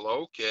with Royal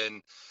Oak,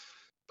 and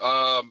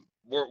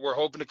we're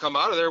hoping to come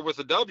out of there with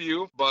a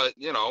W. But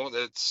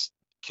it's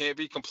can't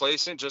be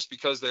complacent just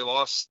because they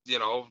lost.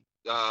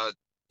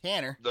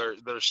 Tanner,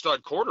 their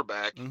stud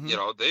quarterback.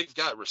 Mm-hmm. They've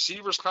got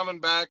receivers coming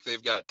back.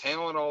 They've got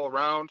talent all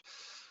around.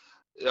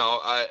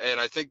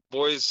 I think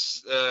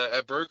boys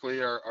at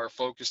Berkeley are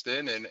focused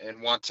in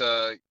and want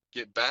to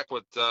get back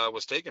what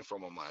was taken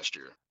from them last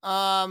year.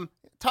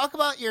 Talk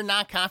about your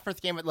non-conference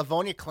game at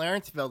Livonia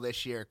Clarenceville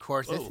this year. Of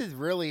course, Whoa. That's a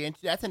really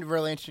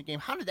interesting game.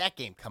 How did that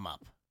game come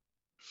up?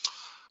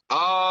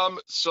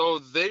 So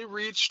they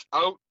reached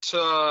out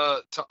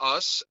to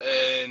us,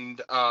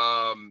 and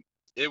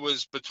it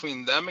was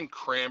between them and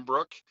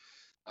Cranbrook.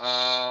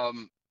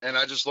 And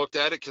I just looked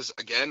at it because,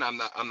 again, I'm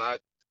not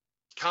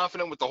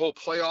confident with the whole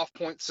playoff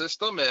point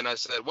system. And I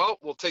said, well,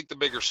 we'll take the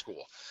bigger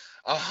school.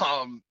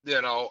 And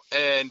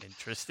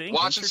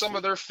watching some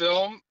of their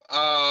film,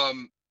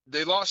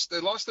 they lost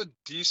a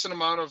decent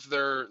amount of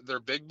their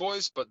big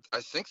boys, but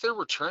I think they're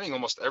returning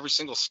almost every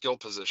single skill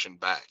position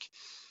back.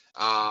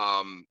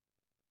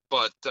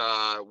 But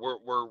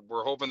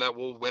we're hoping that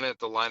we'll win at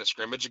the line of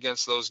scrimmage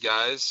against those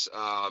guys,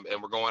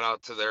 and we're going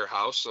out to their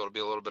house, so it'll be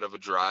a little bit of a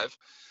drive.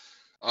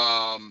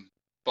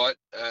 but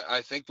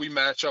I think we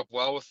match up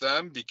well with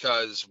them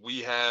because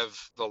we have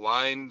the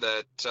line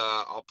that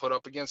I'll put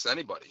up against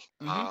anybody.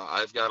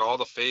 I've got all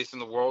the faith in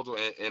the world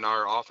in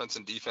our offense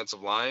and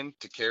defensive line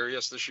to carry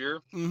us this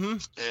year.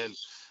 And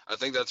I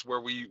think that's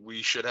where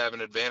we should have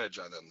an advantage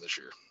on them this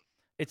year.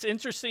 It's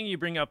interesting you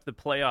bring up the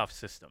playoff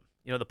system.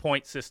 The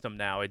point system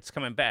now. It's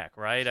coming back,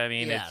 right? I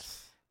mean,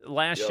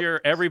 last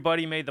year,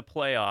 everybody made the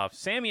playoffs.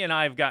 Sammy and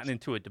I have gotten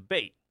into a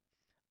debate.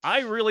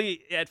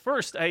 At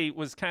first, I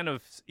was kind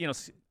of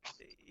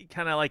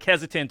like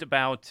hesitant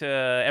about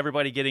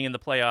everybody getting in the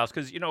playoffs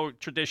because,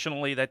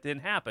 traditionally that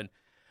didn't happen.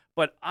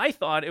 But I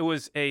thought it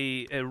was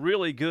a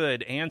really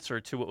good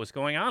answer to what was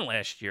going on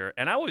last year.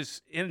 And I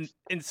was, in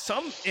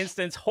some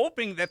instance,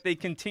 hoping that they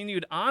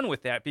continued on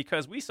with that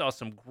because we saw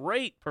some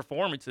great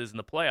performances in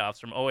the playoffs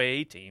from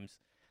OAA teams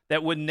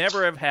that would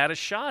never have had a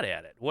shot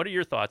at it. What are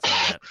your thoughts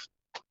on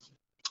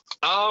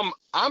that?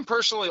 I'm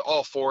personally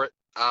all for it.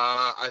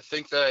 I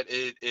think that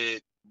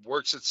it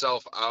works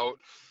itself out.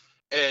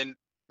 And,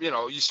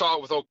 you saw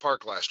it with Oak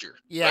Park last year.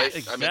 Yeah, right?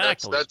 Exactly. I mean,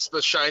 that's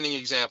the shining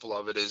example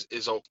of it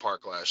is Oak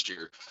Park last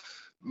year.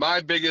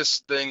 My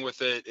biggest thing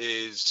with it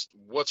is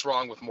what's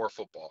wrong with more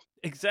football.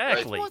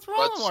 Exactly. Right? What's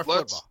wrong with more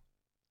football?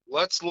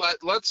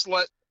 Let's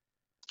let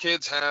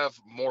kids have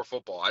more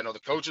football. I know the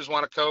coaches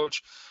want to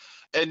coach.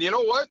 And you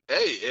know what?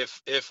 Hey,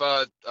 if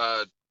a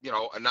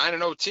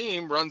 9-0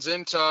 team runs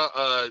into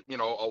a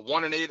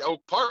 1-8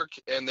 Oak Park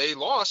and they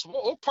lost,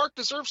 well, Oak Park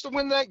deserves to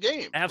win that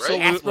game.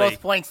 Absolutely. Right? Astros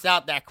points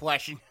out that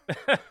question.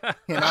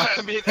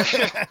 I mean,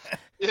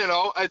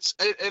 it's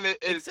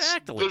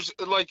exactly. There's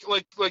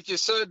like you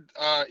said,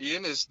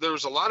 Ian, there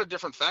was a lot of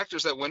different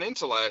factors that went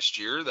into last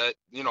year that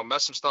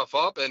messed some stuff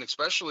up, and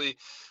especially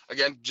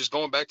again, just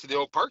going back to the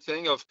Oak Park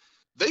thing of.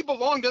 They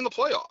belonged in the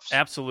playoffs.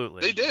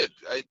 Absolutely. They did.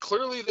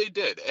 Clearly they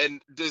did.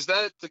 And is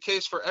that the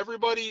case for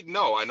everybody?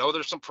 No. I know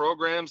there's some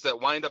programs that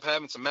wind up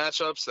having some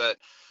matchups that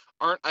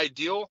aren't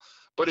ideal.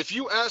 But if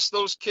you ask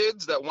those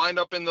kids that wind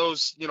up in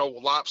those,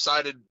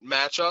 lopsided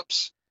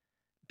matchups,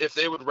 if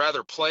they would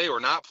rather play or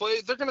not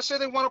play, they're going to say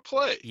they want to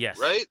play. Yes.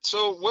 Right?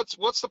 So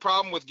what's the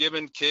problem with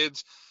giving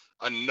kids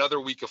another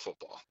week of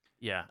football?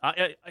 Yeah,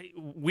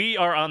 we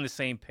are on the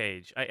same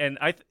page, I'm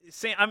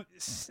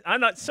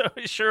not so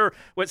sure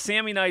what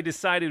Sammy and I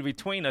decided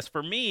between us.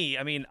 For me,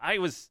 I mean, I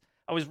was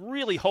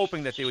really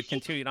hoping that they would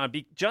continue on,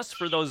 just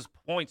for those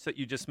points that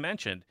you just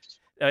mentioned.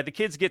 The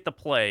kids get to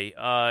play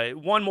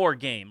one more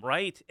game,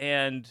 right?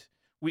 And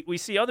we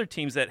see other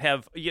teams that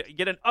you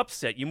get an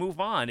upset, you move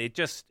on.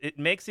 It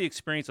makes the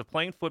experience of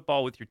playing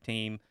football with your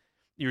team,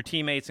 your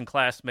teammates and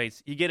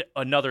classmates. You get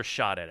another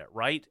shot at it,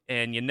 right?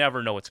 And you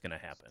never know what's going to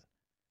happen.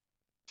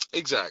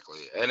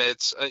 Exactly. And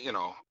it's,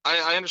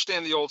 I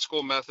understand the old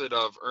school method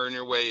of earn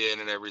your way in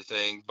and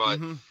everything, but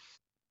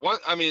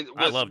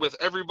with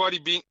everybody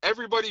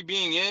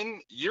being in,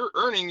 you're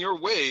earning your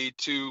way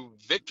to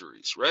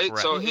victories, right?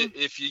 Correct. So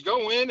if you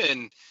go in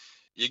and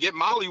you get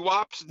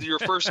mollywopped your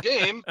first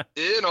game,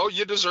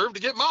 you deserve to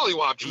get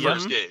mollywopped your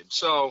first game.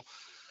 So,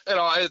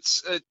 I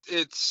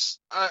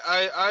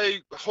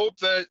hope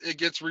that it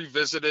gets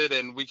revisited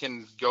and we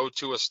can go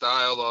to a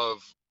style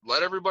of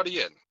let everybody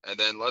in and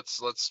then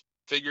let's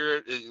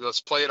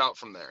play it out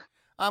from there.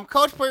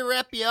 Coach,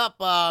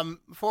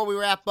 before we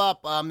wrap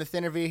up this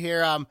interview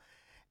here,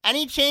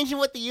 any changing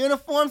with the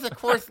uniforms? Of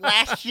course,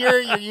 last year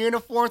your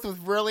uniforms was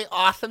really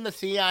awesome to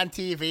see on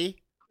TV.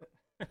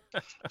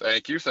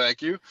 Thank you.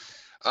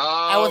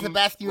 That was the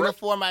best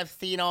uniform I've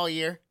seen all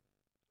year.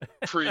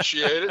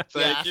 Appreciate it.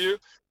 Thank you.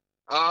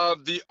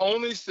 The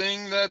only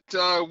thing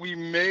that we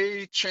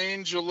may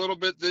change a little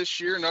bit this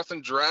year,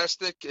 nothing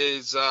drastic,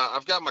 is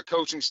I've got my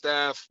coaching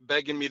staff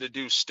begging me to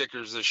do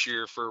stickers this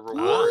year for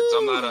rewards.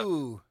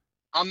 Ooh.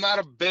 I'm not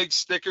a big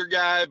sticker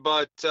guy,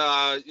 but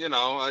I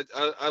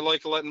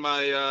like letting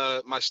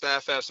my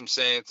staff have some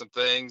say in some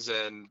things,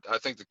 and I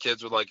think the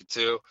kids would like it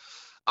too.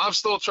 I'm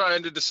still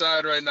trying to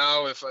decide right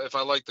now if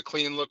I like the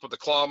clean look with the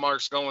claw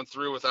marks going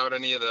through without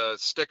any of the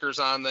stickers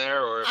on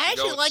there, or if I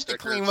actually like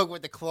stickers. The clean look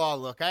with the claw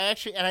look. I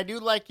do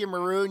like your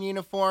maroon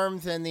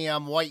uniforms and the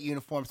white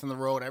uniforms on the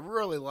road. I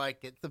really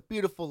like it. It's a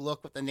beautiful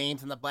look with the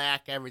names in the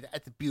back. Everything.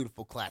 It's a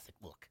beautiful classic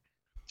look.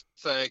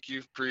 Thank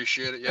you.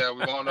 Appreciate it. Yeah,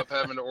 we wound up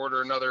having to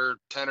order another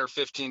 10 or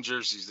 15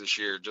 jerseys this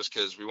year just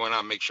because we want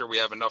to make sure we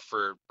have enough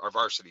for our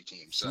varsity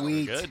team. So.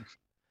 Sweet. Good.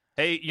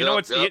 Hey, you know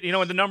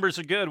the numbers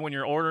are good when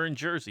you're ordering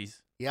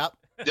jerseys. Yep.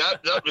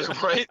 Yep.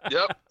 Right.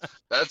 Yep.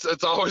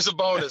 That's always a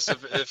bonus.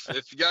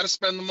 If you got to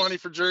spend the money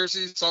for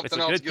jerseys, something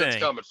else good's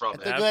coming from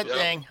it. It's a good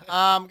thing.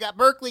 Got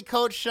Berkeley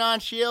coach Sean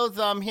Shields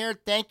here.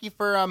 Thank you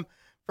for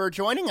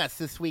joining us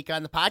this week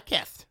on the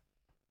podcast.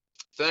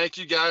 Thank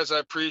you guys. I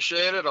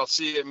appreciate it. I'll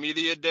see you at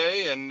Media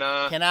Day, and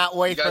cannot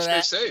wait you guys for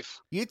that. Stay safe.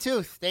 You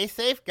too. Stay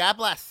safe. God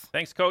bless.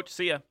 Thanks, Coach.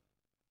 See ya.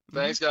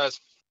 Thanks, guys.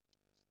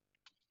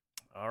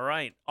 All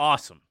right.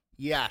 Awesome.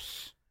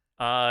 Yes.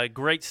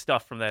 Great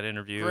stuff from that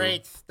interview.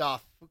 Great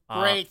stuff.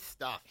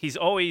 He's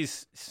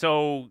always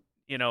so,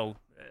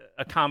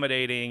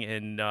 accommodating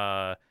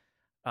and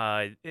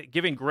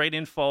giving great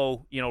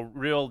info,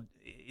 real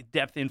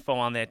depth info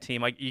on that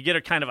team. Like you get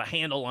a kind of a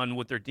handle on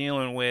what they're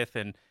dealing with,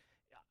 and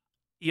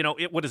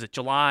what is it?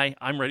 July.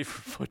 I'm ready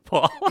for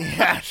football.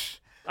 Yes.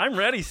 I'm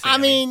ready, Sammy. I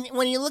mean,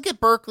 when you look at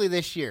Berkeley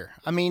this year,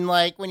 I mean,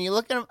 like when you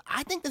look at them,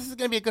 I think this is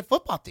going to be a good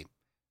football team.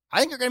 I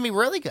think they're going to be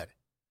really good.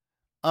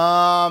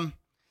 I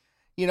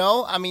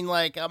mean,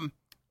 like a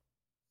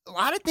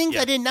lot of things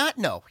I did not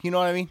know. You know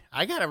what I mean?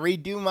 I got to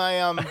redo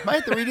my might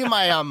have to redo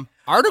my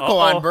article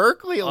on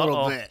Berkeley a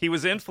little bit. He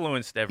was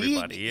influenced,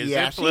 everybody. He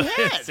has.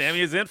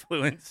 Sammy is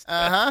influenced.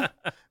 But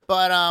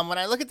when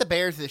I look at the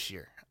Bears this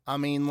year, I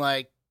mean,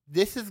 like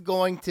this is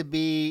going to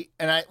be,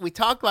 and we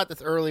talked about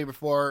this earlier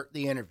before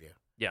the interview.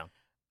 Yeah.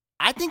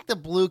 I think the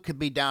Blue could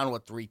be down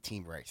with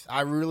 3-team race.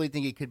 I really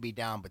think it could be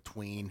down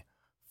between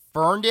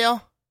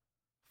Ferndale,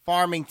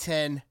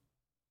 Farmington,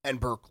 and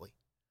Berkeley.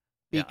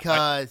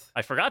 Because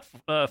I forgot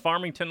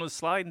Farmington was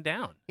sliding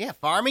down. Yeah,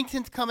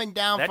 Farmington's coming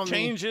down. That from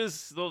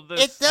changes the it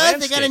does.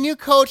 landscape. They got a new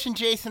coach in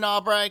Jason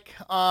Albrecht.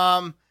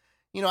 I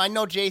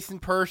know Jason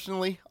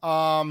personally.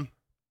 I'm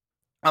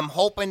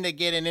hoping to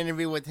get an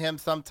interview with him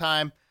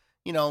sometime.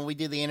 We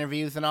do the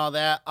interviews and all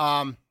that.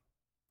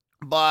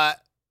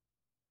 But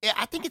yeah,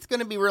 I think it's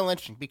going to be real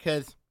interesting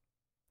because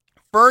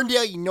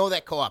Ferndale,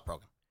 that co-op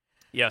program.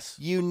 Yes.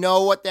 You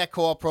know what that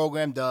co-op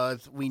program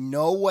does. We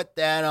know what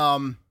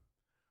that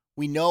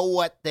we know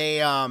what they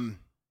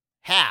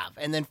have.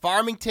 And then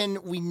Farmington,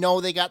 we know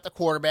they got the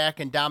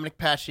quarterback and Dominic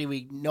Pesci.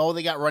 We know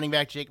they got running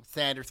back Jacob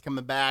Sanders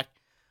coming back.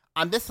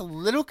 I'm just a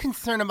little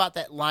concerned about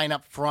that line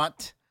up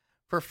front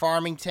for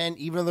Farmington,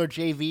 even though their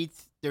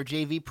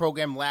JV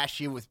program last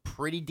year was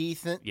pretty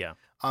decent. Yeah.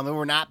 They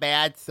were not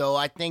bad, so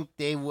I think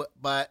they would.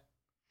 But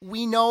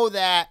we know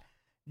that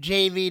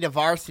JV to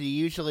varsity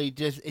usually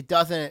it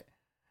doesn't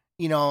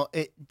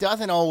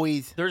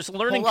always. There's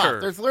learning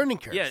curves. There's learning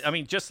curves. Yeah, I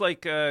mean, just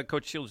like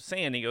Coach Shields was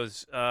saying, he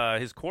goes,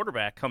 his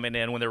quarterback coming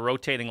in when they're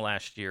rotating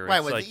last year.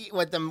 Right, with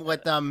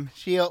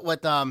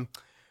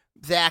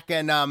Zach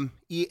and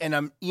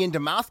Ian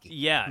Domowski.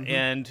 Yeah,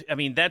 and I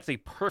mean that's a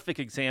perfect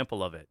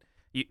example of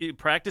it.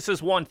 Practice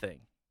is one thing.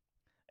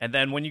 And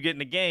then when you get in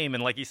the game,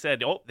 and like you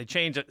said, they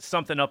change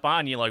something up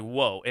on you, like,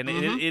 whoa. And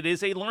it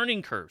is a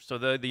learning curve, so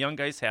the young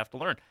guys have to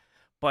learn.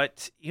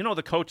 But,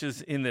 the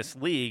coaches in this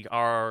league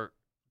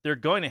they're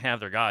going to have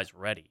their guys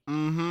ready.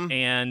 Mm-hmm.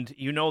 And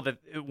that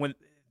when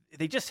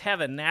they just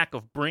have a knack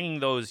of bringing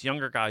those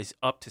younger guys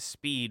up to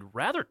speed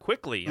rather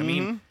quickly. I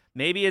mean,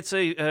 maybe it's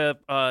a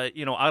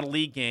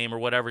out-of-league game or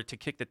whatever to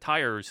kick the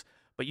tires,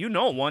 but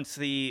once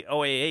the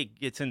OAA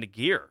gets into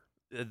gear,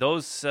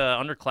 those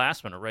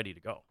underclassmen are ready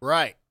to go.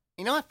 Right.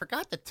 I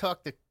forgot to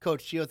talk to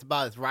Coach Shields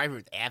about his rivalry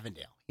with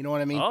Avondale. You know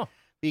what I mean? Oh.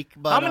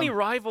 How many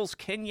rivals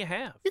can you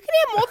have? You can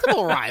have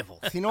multiple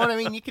rivals. You know what I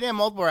mean? You can have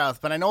multiple rivals.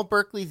 But I know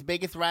Berkeley's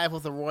biggest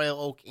rivals are Royal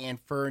Oak and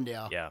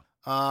Ferndale. Yeah.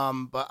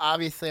 But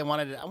obviously, I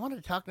wanted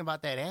to talk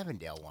about that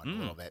Avondale one a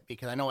little bit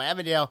because I know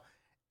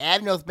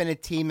Avondale's been a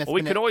team that's. Well,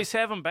 we could always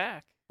have them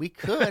back. We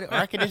could, or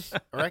I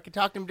could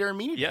talk to him during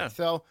media day. Yeah.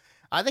 So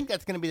I think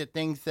that's going to be the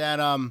things that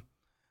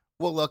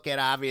we'll look at.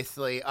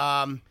 Obviously.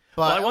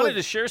 But I wanted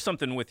to share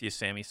something with you,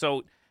 Sammy.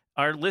 So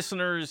our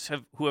listeners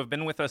who have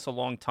been with us a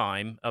long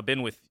time,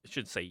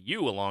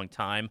 you a long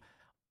time.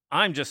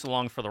 I'm just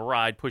along for the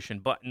ride, pushing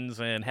buttons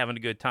and having a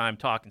good time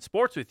talking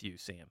sports with you,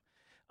 Sam.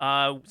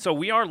 So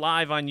we are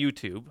live on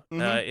YouTube.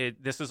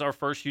 Mm-hmm. This is our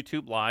first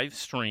YouTube live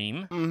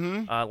stream.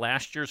 Mm-hmm.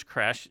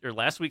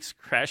 Last week's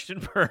crashed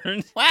and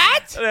burned.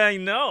 What? I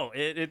know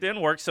it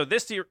didn't work. So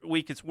this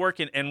week it's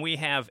working, and we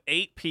have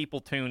 8 people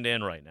tuned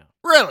in right now.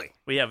 Really?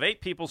 We have 8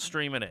 people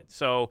streaming it.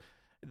 So.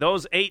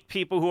 Those 8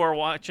 people who are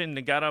watching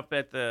and got up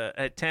at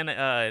 10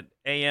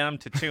 a.m.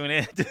 to tune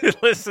in to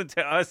listen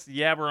to us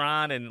yabber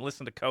on and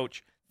listen to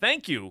Coach.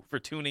 Thank you for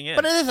tuning in.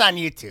 But it is on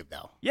YouTube,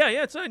 though. Yeah,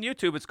 it's on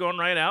YouTube. It's going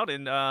right out,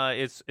 and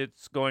it's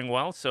going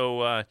well. So,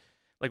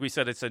 like we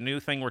said, it's a new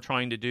thing we're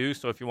trying to do.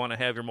 So if you want to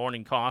have your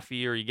morning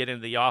coffee or you get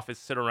into the office,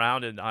 sit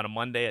around, and on a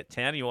Monday at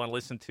 10, you want to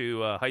listen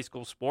to high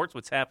school sports,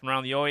 what's happening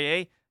around the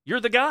OAA,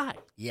 you're the guy.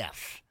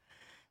 Yes.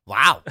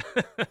 Wow.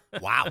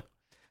 Wow.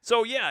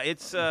 So, yeah,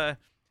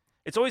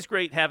 it's always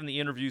great having the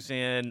interviews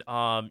in.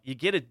 You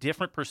get a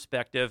different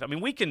perspective. I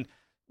mean, we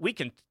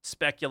can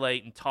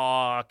speculate and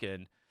talk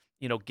and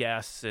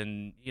guess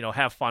and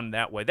have fun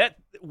that way.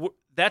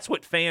 That's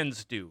what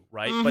fans do,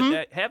 right? Mm-hmm.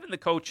 But having the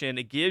coach in,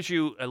 it gives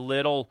you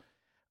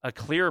a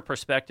clearer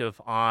perspective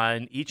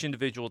on each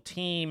individual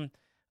team,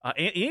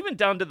 and even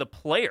down to the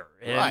player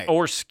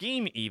or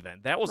scheme. Even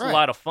that was a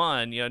lot of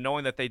fun.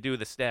 Knowing that they do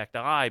the stacked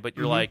eye, but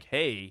you're like,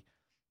 hey.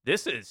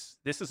 This is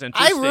interesting.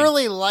 I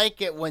really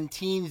like it when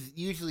teams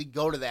usually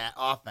go to that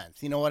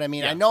offense. You know what I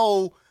mean? Yeah. I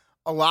know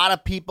a lot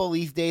of people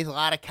these days, a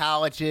lot of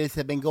colleges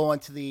have been going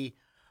to the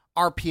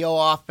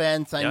RPO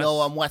offense. I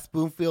know West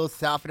Bloomfield,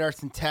 South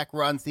Anderson Tech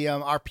runs the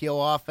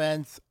RPO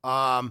offense.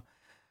 I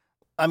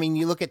mean,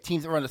 you look at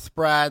teams that run the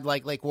spread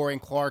like Warren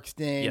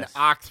Clarkston,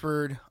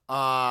 Oxford,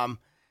 and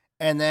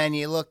then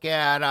you look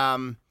at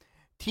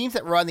teams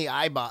that run the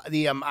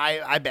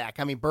I-back.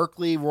 I mean,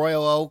 Berkeley,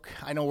 Royal Oak.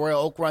 I know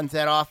Royal Oak runs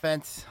that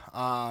offense.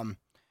 I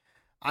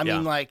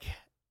mean, like,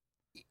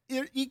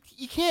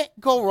 you can't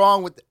go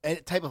wrong with the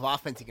type of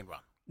offense he can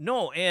run.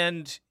 No,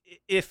 and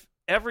if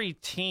every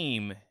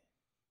team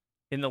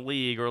in the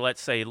league, or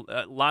let's say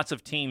lots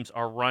of teams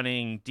are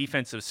running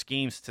defensive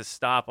schemes to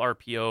stop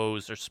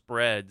RPOs or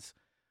spreads,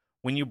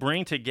 when you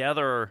bring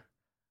together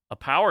a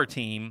power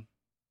team,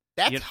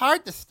 that's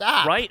hard to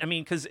stop. Right? I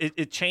mean, because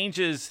it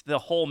changes the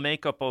whole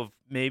makeup of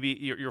maybe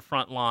your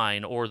front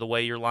line or the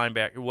way your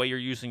linebacker, the way you're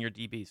using your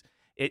DBs.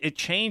 It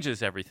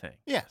changes everything.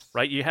 Yes.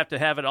 Right? You have to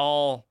have it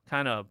all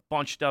kind of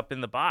bunched up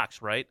in the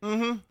box, right?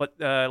 Mm-hmm. But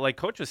like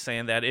Coach was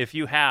saying, that if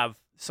you have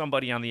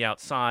somebody on the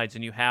outsides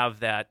and you have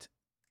that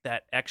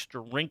extra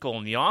wrinkle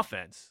in the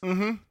offense,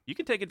 you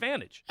can take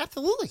advantage.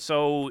 Absolutely.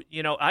 So,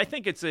 I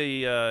think it's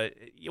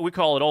we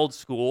call it old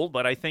school,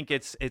 but I think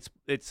it's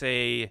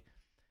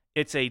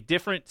a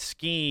different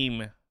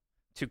scheme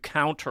to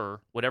counter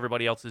what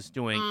everybody else is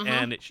doing,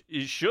 and it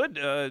should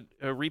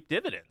reap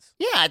dividends.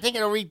 Yeah, I think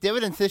it'll reap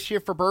dividends this year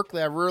for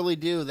Berkeley. I really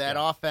do, that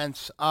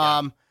offense.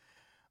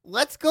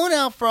 Let's go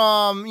now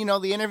from,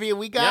 the interview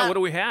we got. Yeah, what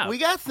do we have? We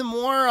got some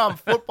more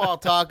football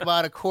talk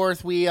about, of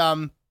course. We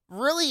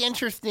really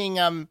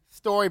interesting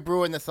story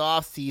brewing this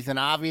offseason.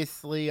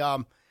 Obviously,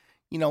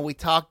 we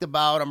talked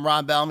about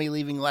Ron Bellamy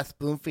leaving Les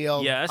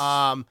Bloomfield. Yes.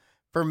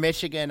 For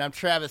Michigan.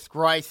 Travis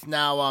Grice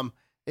now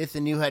is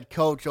the new head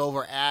coach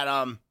over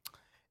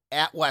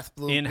at West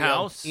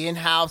Bloomfield.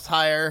 In-house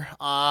hire.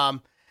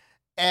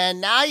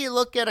 And now you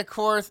look at, of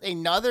course,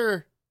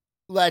 another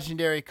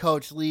legendary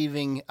coach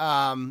leaving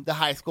the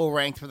high school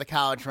ranks for the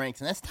college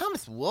ranks, and that's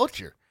Thomas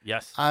Wilcher.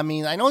 Yes. I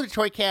mean, I know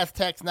Detroit Cast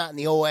Tech's not in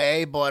the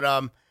OAA,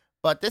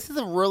 but this is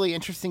a really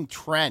interesting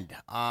trend.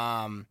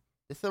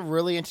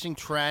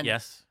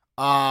 Yes.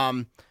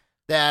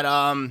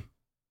 That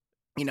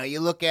you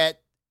look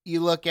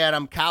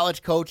at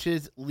college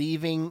coaches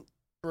leaving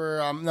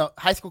for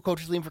high school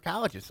coaches leaving for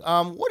colleges.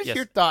 What is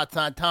your thoughts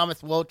on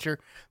Thomas Wilcher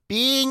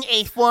being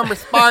a former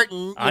Spartan?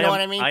 You know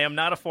what I mean? I am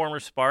not a former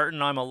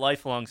Spartan. I'm a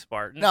lifelong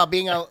Spartan. No,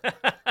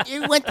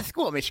 you went to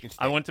school at Michigan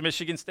State. I went to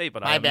Michigan State,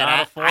 but I'm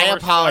not a former I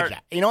apologize.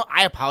 Spartan.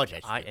 I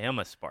apologize. I am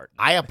a Spartan.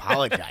 I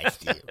apologize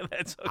to you.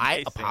 That's okay.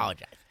 I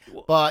apologize.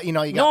 But you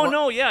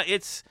got yeah.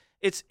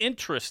 It's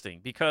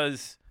interesting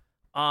because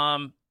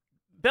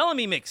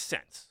Bellamy makes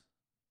sense.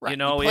 Right.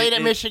 He played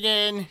at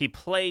Michigan. He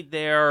played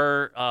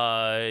there.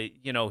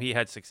 He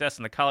had success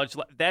in the college.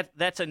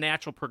 That's a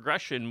natural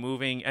progression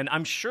moving, and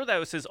I'm sure that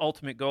was his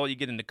ultimate goal. You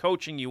get into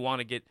coaching, you want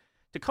to get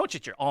to coach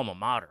at your alma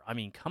mater. I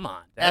mean, come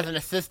on. As an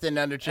assistant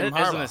under Jim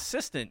Harbaugh. As an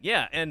assistant,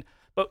 yeah.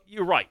 But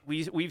you're right.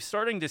 We've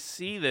starting to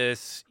see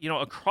this,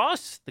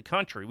 across the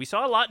country. We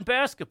saw a lot in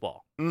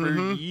basketball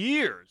for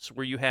years,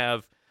 where you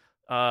have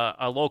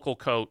a local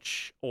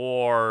coach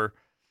or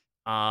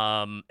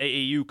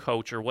AAU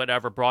coach or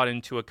whatever brought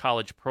into a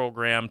college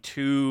program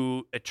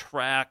to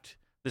attract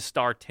the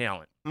star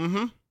talent.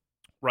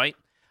 Right?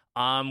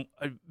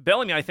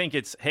 Bellamy, I think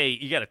it's, hey,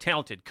 you got a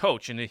talented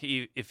coach, and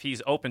if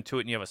he's open to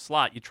it and you have a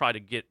slot, you try to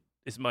get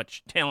as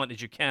much talent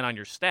as you can on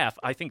your staff.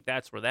 I think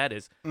that's where that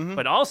is.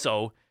 But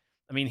also,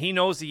 I mean, he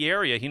knows the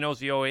area. He knows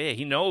the OAA.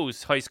 He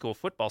knows high school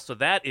football. So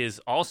that is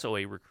also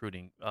a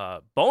recruiting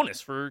bonus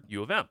for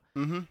U of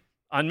M.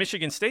 On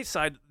Michigan State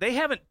side, they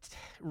haven't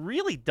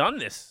really done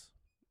this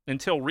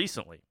until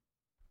recently,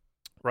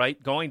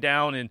 right? Going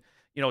down and,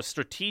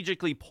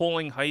 strategically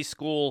pulling high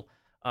school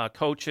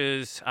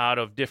coaches out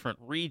of different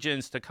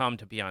regions to come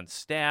to be on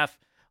staff.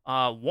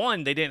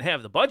 One, they didn't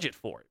have the budget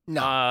for it.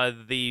 No.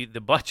 The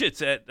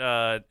budgets at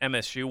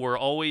MSU were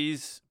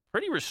always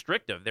pretty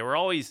restrictive. They were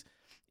always,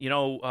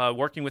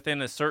 working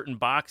within a certain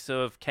box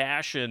of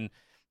cash, and,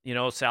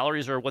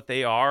 salaries are what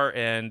they are.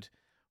 And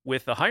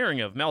with the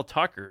hiring of Mel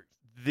Tucker,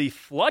 the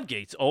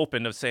floodgates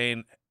opened of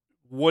saying,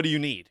 what do you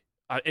need?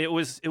 It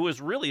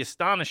was really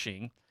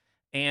astonishing.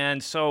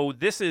 And so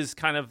this is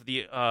kind of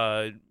the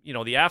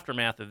the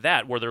aftermath of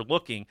that, where they're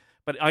looking.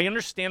 But I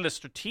understand the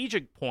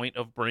strategic point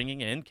of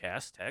bringing in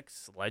Cass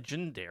Tech's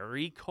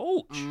legendary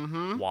coach.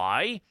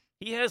 Why?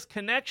 He has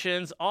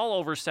connections all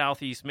over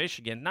Southeast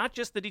Michigan, not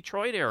just the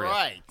Detroit area.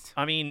 Right.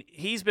 I mean,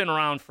 he's been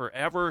around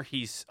forever.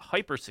 He's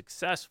hyper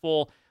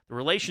successful. The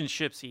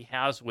relationships he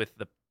has with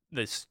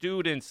the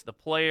students, the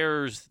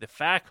players, the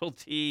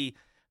faculty,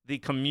 the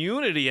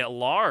community at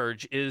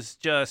large is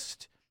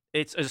just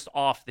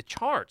off the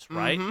charts,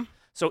 right?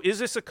 So is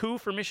this a coup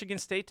for Michigan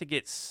State to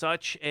get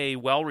such a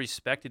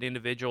well-respected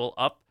individual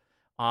up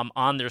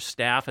on their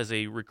staff as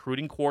a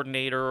recruiting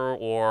coordinator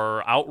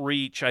or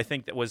outreach? I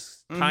think that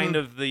was kind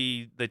of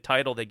the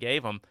title they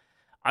gave him.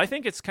 I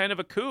think it's kind of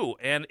a coup,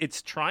 and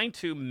it's trying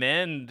to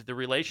mend the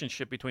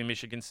relationship between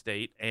Michigan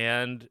State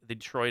and the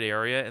Detroit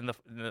area in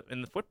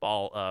the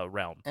football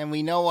realm. And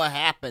we know what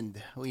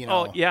happened.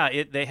 Oh yeah,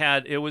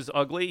 it was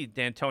ugly.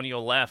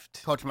 D'Antonio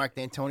left. Coach Mark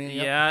D'Antonio.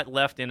 Yep. Yeah,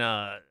 left in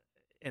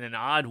an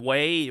odd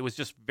way. It was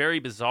just very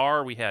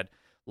bizarre. We had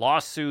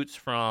lawsuits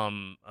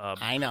from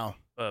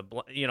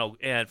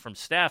and from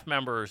staff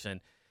members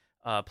and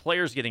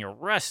players getting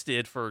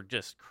arrested for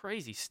just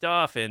crazy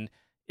stuff, and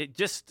it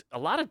just a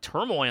lot of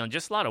turmoil and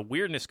just a lot of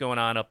weirdness going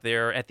on up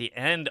there at the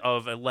end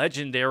of a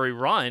legendary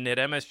run at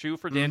MSU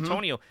for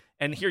D'Antonio.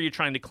 and here you're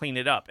trying to clean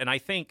it up. And I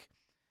think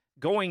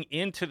going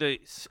into the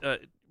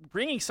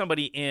bringing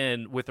somebody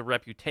in with a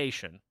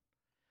reputation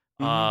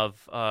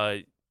of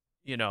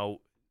you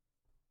know,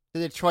 the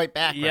Detroit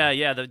background.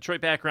 yeah, the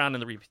Detroit background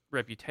and the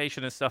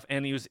reputation and stuff,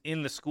 and he was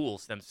in the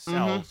schools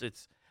themselves.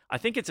 I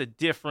think it's a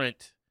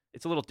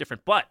little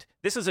different, but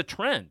this is a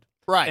trend,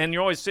 Right. And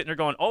you're always sitting there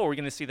going, "Oh, we're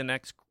going to see the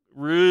next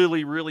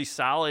really, really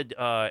solid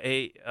or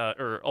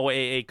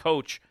OAA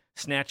coach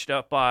snatched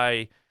up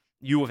by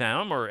U of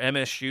M or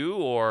MSU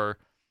or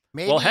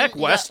Maybe, well, heck,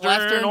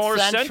 Western or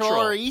Central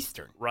Central. or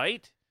Eastern.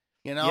 right?"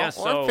 You know, Yeah, or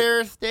so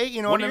Ferris State.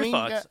 You know what I mean? What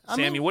are your thoughts, Yeah, I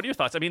Sammy? mean, What are your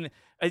thoughts? I mean,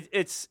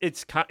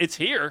 it's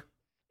here.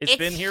 It's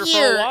been here for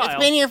here. a while. It's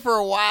been here for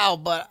a while,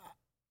 but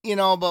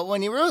but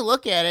when you really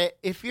look at it,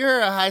 if you're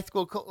a high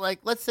school like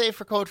let's say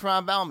for Coach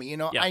Ron Bellamy,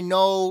 Yeah. I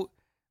know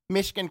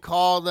Michigan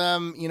called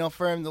him,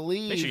 for him to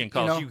leave. Michigan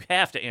calls. You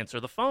have to answer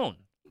the phone.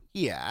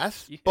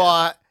 Yes, Yeah.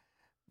 but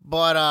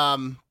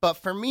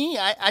for me,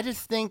 I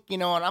just think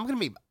and I'm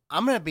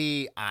gonna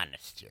be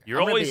honest here.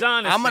 You're always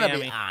honest, I'm gonna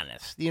Sammy. be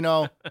honest.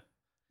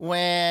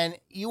 When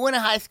you win a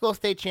high school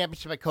state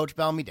championship like Coach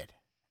Bellamy did,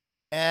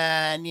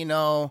 and you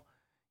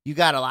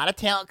got a lot of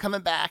talent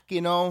coming back.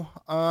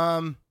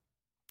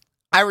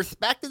 I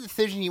respect the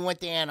decision he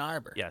went to Ann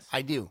Arbor. Yes.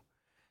 I do.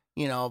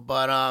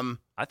 But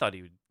I thought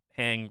he would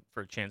hang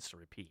for a chance to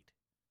repeat.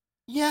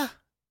 yeah,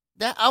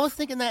 that I was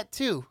thinking that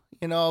too.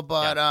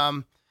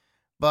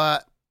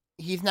 But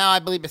he's now I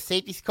believe a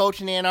safeties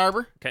coach in Ann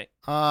Arbor. Okay.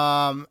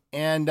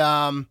 And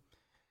I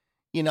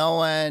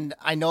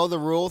know the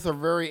rules are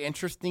very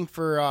interesting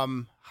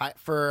for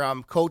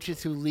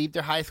coaches who leave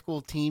their high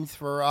school teams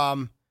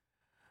for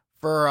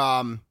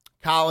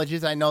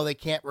colleges. I know they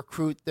can't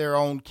recruit their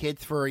own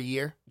kids for a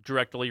year.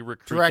 Directly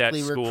recruit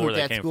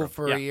that school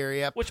for yeah. a year.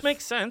 Yep. Which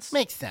makes sense.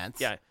 Makes sense.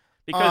 Yeah,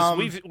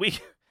 because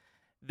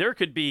there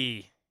could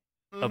be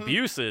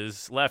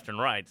abuses left and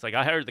right. It's like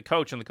I hired the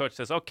coach, and the coach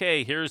says,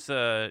 "Okay, here's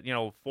 4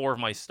 of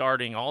my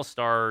starting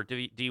all-star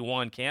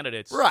D1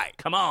 candidates. Right.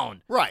 Come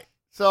on." Right.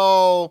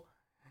 So,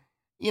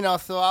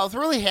 so I was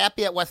really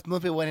happy at West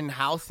Bloomfield went in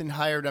house and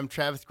hired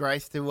Travis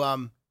Grice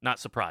to Not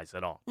surprised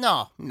at all.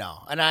 No,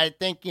 and I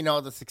think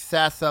the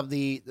success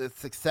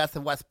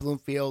of West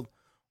Bloomfield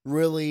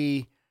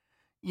really,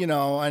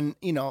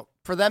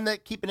 for them to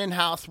keep it in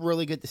house,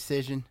 really good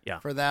decision. Yeah.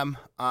 For them.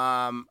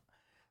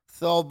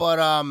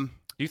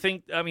 Do you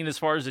think? I mean, as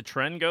far as the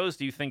trend goes,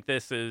 do you think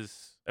this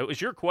is? It was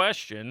your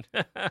question.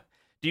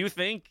 Do you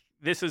think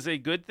this is a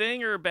good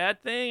thing or a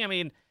bad thing? I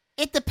mean,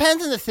 it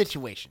depends on the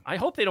situation. I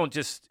hope they don't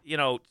just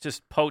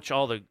poach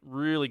all the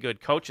really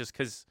good coaches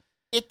because.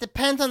 It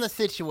depends on the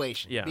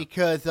situation. Yeah.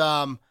 Because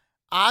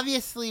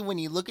obviously, when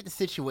you look at the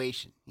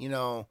situation, you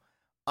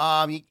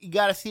got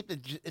to see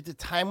if the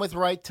time was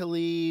right to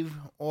leave,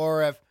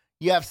 or if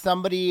you have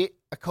somebody,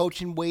 a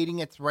coach in waiting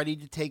that's ready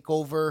to take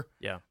over.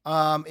 Yeah.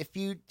 If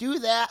you do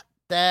that,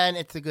 then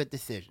it's a good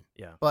decision.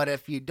 Yeah. But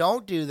if you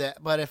don't do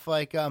that, but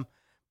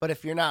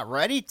if you're not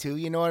ready to,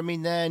 you know what I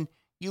mean, then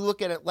you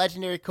look at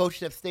legendary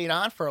coaches that have stayed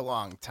on for a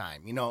long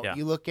time. Yeah.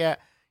 You look at,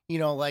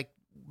 like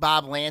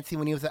Bob Lancey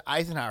when he was at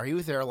Eisenhower, he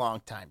was there a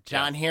long time.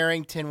 John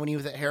Harrington when he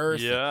was at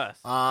Harrison. Yes.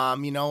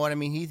 You know what I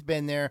mean? He's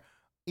been there.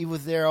 He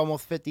was there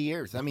almost 50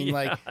 years. I mean,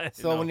 Yeah,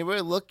 when you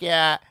really look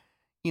at,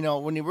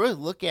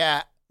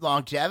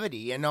 longevity,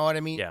 you know what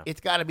I mean? Yeah.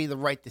 It's got to be the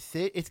right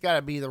decision. It's got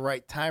to be the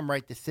right time,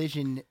 right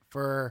decision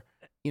for,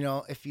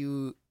 if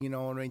you, what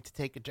I mean, to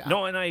take a job.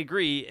 No, and I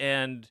agree.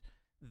 And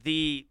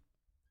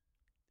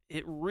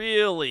it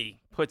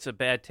really puts a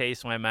bad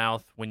taste in my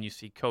mouth when you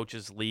see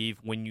coaches leave,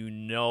 when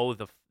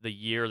the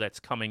year that's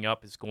coming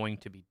up is going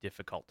to be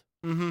difficult.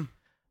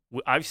 Mm-hmm.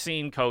 I've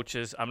seen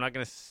coaches, I'm not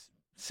going to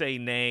say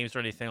names or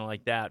anything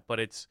like that,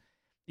 but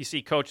you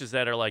see coaches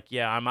that are like,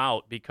 yeah, I'm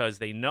out because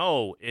they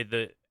know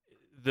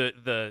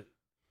the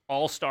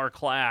all-star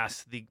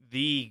class,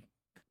 the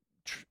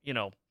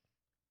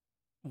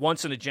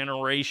once in a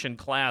generation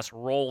class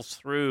rolls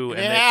through,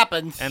 and it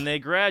happens, and they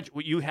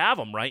graduate. You have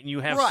them, right? And you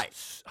have right.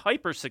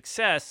 Hyper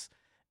success,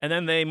 and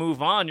then they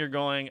move on. You're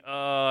going,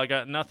 I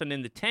got nothing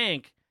in the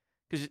tank,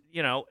 because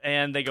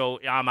and they go,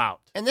 I'm out.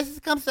 And this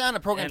comes down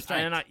to program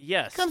strength.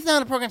 Yes, it comes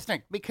down to program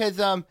strength because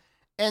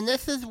and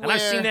this is where, and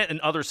I've seen that in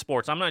other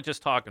sports. I'm not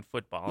just talking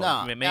football.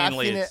 No, mainly I've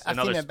seen it in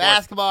sports.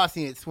 basketball. I've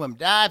seen it swim,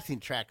 dive. I've seen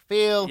track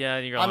field. Yeah,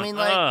 and you're going,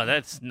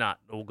 that's not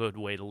a good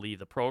way to leave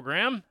the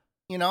program.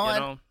 And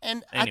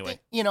Anyway.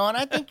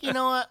 I think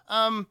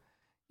and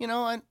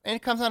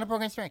it comes down to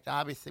program strength.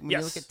 Obviously, when you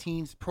look at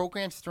teams,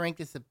 program strength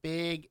is a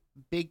big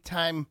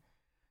time.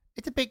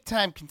 It's a big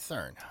time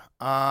concern.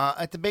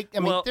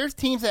 There's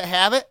teams that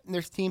have it, and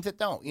there's teams that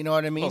don't. You know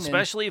what I mean? Well,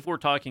 especially if we're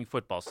talking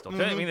football still.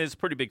 I mean, it's a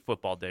pretty big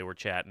football day we're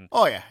chatting.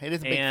 Oh yeah, it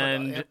is a big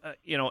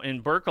football. And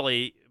in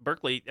Berkeley,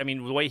 I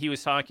mean, the way he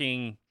was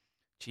talking,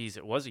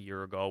 it was a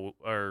year ago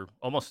or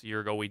almost a year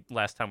ago.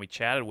 Last time we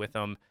chatted with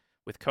him,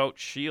 with Coach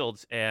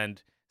Shields,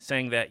 and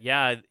saying that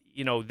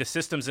the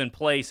system's in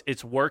place,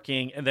 it's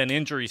working, and then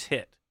injuries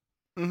hit.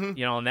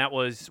 Mm-hmm. And that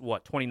was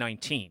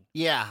 2019.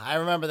 Yeah, I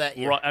remember that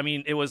year. I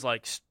mean, it was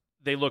like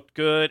they looked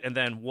good, and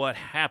then what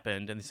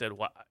happened? And they said,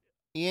 "Well,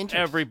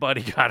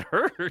 everybody got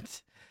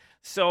hurt.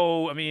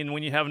 So, I mean,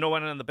 when you have no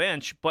one on the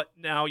bench, but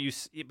now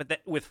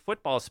with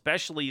football,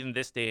 especially in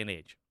this day and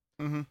age,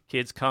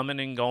 kids coming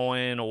and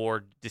going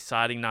or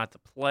deciding not to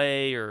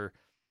play or,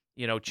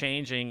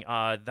 changing,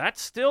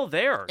 that's still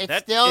there.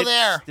 It's still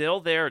there. It's still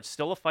there. It's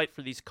still a fight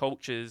for these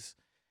coaches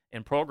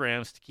and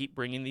programs to keep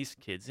bringing these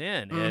kids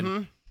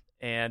in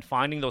and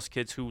finding those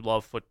kids who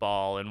love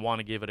football and want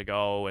to give it a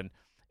go.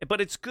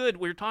 But it's good.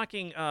 We're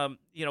talking,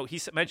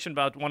 he mentioned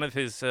about one of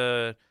his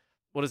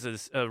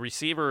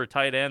receiver or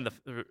tight end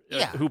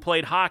who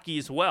played hockey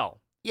as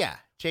well. Yeah,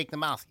 Jake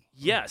Nomowski.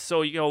 Yeah,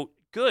 so,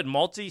 good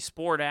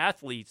multi-sport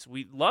athletes.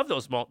 We love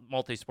those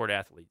multi-sport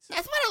athletes.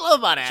 That's what I love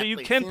about athletes. So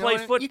you can play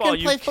football,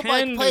 you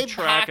can do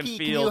track and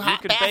field, you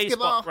can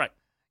baseball. Right.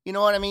 You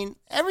know what I mean?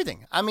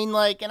 Everything. I mean,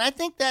 and I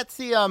think that's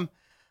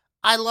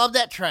I love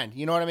that trend.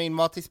 You know what I mean?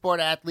 Multi-sport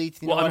athletes.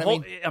 You know what I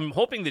mean? I'm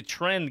hoping the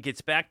trend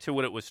gets back to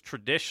what it was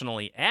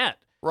traditionally at.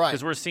 Right.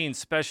 Because we're seeing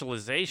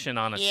specialization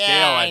on a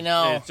scale. I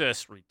know. It's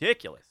just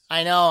ridiculous.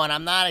 I know, and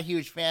I'm not a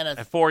huge fan of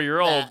At 4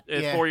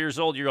 years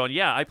old, you're going,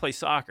 I play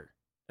soccer.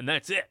 And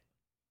that's it.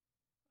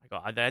 I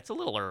go, that's a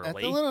little early.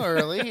 That's a little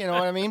early, you know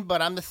what I mean?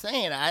 But I'm just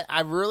saying,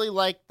 I really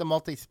like the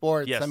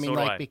multi-sports. Yes, I mean, so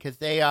do I. because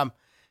they,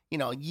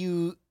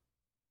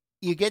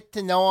 you get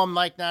to know them,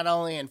 not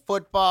only in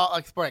football,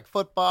 like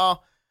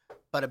football,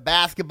 but in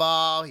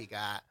basketball. You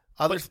got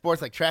other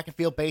sports like track and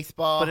field,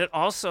 baseball. But it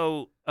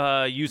also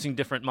using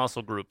different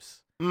muscle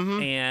groups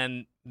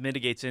and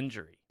mitigates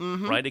injury,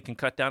 right? It can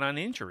cut down on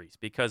injuries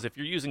because if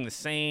you're using the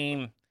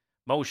same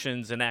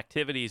motions and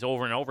activities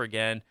over and over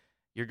again,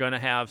 you're going to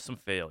have some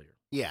failure.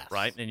 Yes.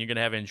 Right? And you're going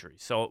to have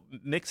injuries. So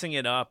mixing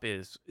it up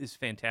is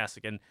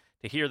fantastic. And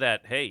to hear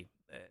that, hey,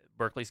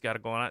 Berkeley's got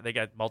it going on. They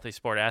got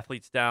multi-sport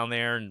athletes down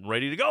there and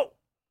ready to go.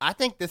 I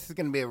think this is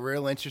going to be a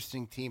real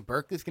interesting team.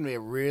 Berkeley's going to be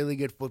a really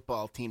good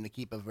football team to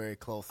keep a very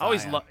close eye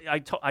on.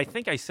 I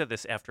think I said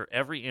this after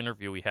every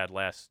interview we had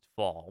last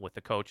fall with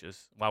the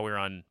coaches while we were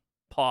on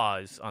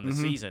pause on the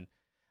season,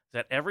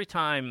 that every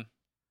time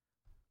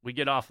we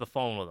get off the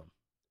phone with them,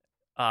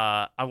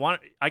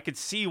 I could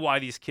see why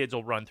these kids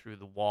will run through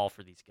the wall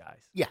for these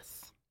guys.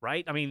 Yes.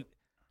 Right? I mean,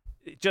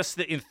 just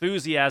the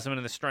enthusiasm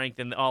and the strength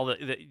and all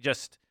that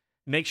just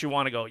makes you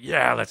want to go,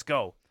 yeah, let's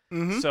go.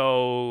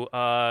 So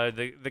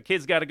the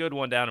kids got a good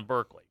one down in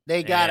Berkeley.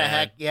 They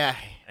got yeah.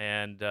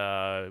 And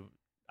I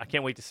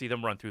can't wait to see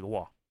them run through the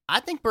wall. I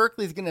think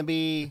Berkeley's going to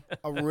be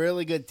a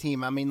really good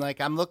team. I mean,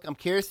 I'm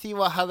curious to see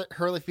how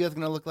Hurley Field's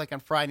going to look like on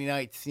Friday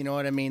nights. You know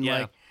what I mean?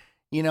 Yeah.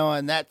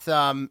 And that's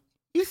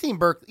you've seen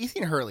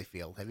Hurley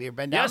Field. Have you ever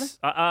been down there? Yes.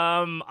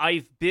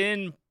 I've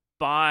been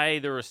by.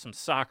 There was some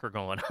soccer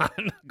going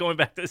on, going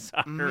back to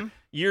soccer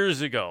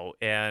years ago,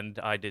 and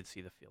I did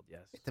see the field.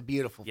 Yes, it's a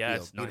beautiful field.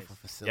 It's nice. Beautiful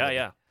facility.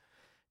 Yeah.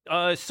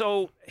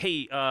 So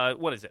hey,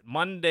 what is it?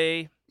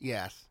 Monday.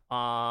 Yes. You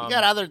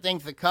got other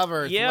things to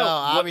cover as well.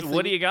 Obviously,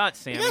 what do you got,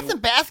 Sam? You got some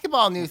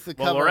basketball news to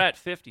cover. Well, we're at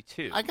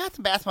 52. I got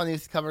some basketball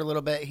news to cover a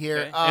little bit here.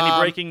 Okay. Any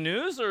breaking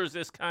news, or is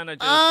this kind of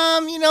just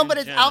but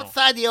it's general?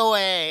 outside the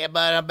OA.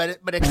 But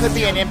it could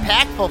be an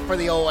impactful for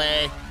the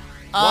OA.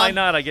 Why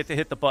not? I get to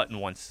hit the button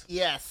once.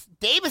 Yes,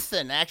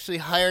 Davison actually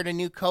hired a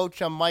new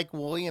coach, Mike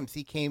Williams.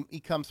 He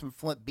comes from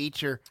Flint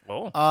Beecher.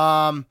 Oh.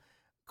 Of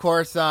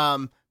course,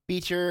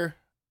 Beecher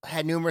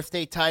had numerous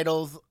state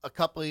titles,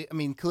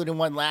 including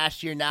one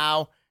last year.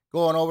 Now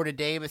going over to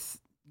Davison,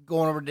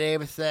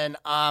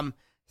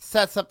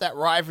 sets up that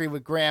rivalry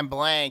with Grand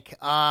Blanc.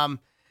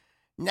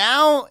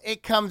 Now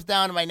it comes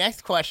down to my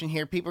next question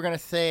here. People are going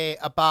to say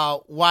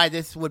about why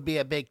this would be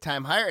a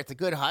big-time hire. It's a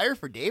good hire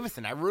for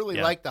Davison. I really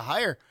like the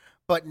hire.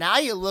 But now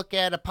you look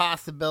at a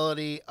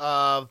possibility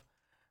of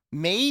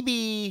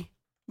maybe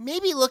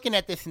looking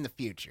at this in the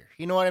future.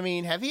 You know what I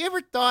mean? Have you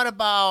ever thought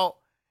about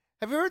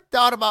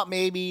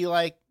maybe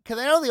because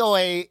I know the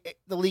OA,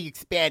 the league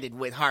expanded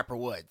with Harper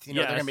Woods. They're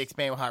going to be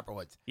expanding with Harper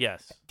Woods.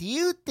 Yes. Do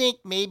you think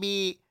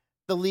maybe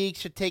the league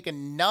should take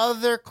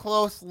another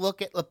close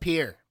look at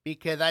Lapeer?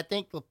 Because I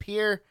think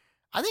Lapeer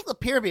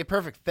would be a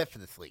perfect fit for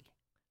this league.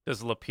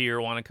 Does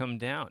Lapeer want to come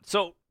down?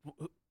 So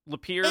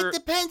Lapeer. It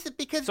depends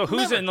because. So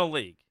who's in the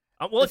league?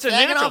 Well, it's a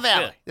natural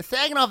Valley. fit. The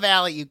Saginaw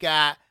Valley. You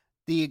got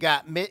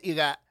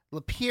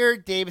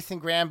Lapeer, Davison,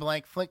 Grand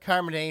Blanc, Flint,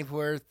 Carmen,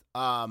 Ainsworth.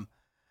 You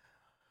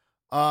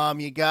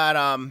got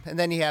and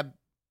then you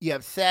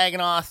have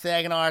Saginaw,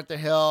 Arthur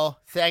Hill,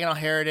 Saginaw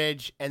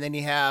Heritage, and then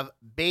you have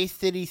Bay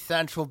City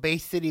Central, Bay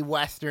City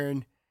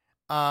Western,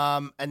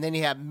 and then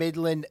you have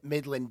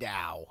Midland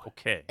Dow.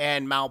 Okay.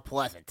 And Mount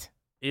Pleasant.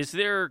 Is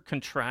there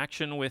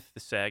contraction with the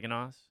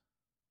Saginaws?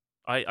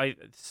 I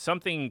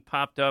something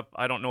popped up.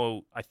 I don't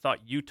know. I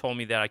thought you told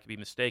me that. I could be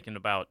mistaken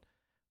about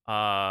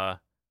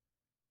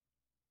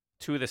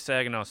two of the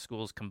Saginaw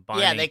schools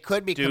combining. Yeah, they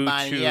could be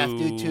combining.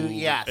 Due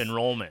to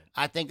enrollment.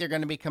 I think they're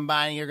going to be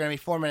combining. You're going to be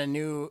forming a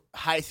new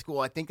high school.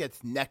 I think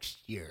that's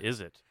next year. Is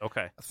it?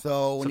 Okay.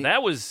 So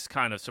that was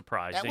kind of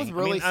surprising. That was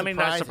really surprising. I mean,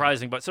 not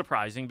surprising, but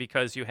surprising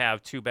because you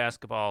have two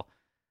basketball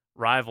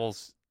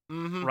rivals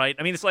Mm-hmm. right?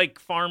 I mean, it's like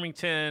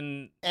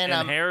Farmington and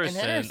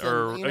Harrison,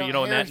 or in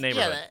that Harrison,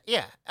 neighborhood.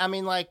 Yeah. I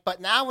mean, but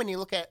now when you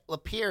look at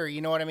Lapeer,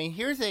 you know what I mean?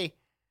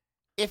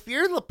 If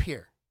you're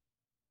Lapeer,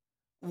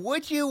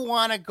 would you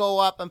want to go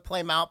up and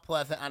play Mount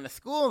Pleasant on a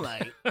school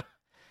night?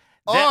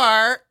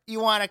 Or you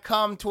want to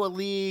come to a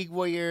league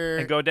where you're...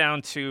 And go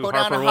down to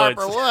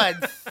Harper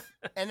Woods.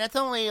 And that's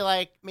only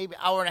maybe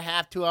hour and a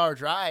half, 2 hour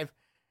drive.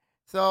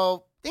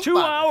 So think 2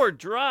 about hour this.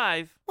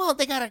 drive? Well,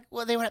 they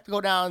would have to go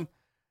down...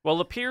 Well,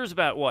 Lapeer's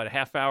about, what, a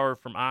half hour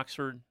from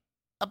Oxford?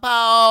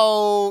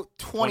 About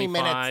 20 25.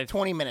 minutes.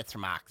 20 minutes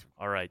from Oxford.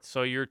 All right,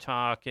 so you're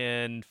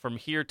talking from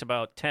here to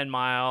about 10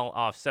 mile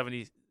off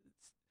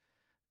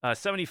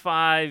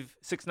 75,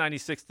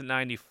 696 to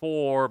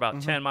 94,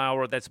 about 10 mile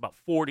road. That's about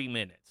 40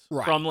 minutes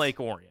from Lake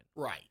Orion.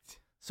 Right.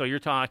 So you're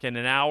talking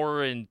an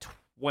hour and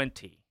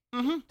 20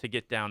 to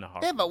get down to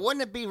Harper. Yeah, but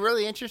wouldn't it be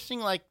really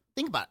interesting?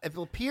 Think about it. If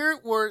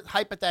Lapeer were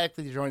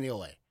hypothetically to join the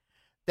OA,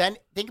 then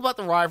think about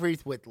the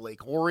rivalries with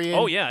Lake Orion.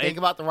 Oh, yeah. Think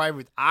about the rivalry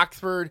with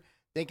Oxford.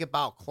 Think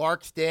about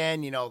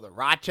Clarkston, the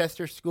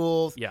Rochester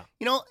schools. Yeah.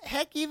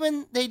 Heck,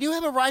 even they do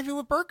have a rivalry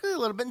with Berkeley a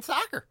little bit in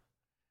soccer.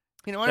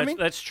 You know what I mean?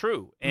 That's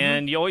true.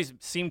 And you always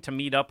seem to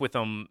meet up with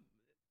them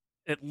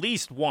at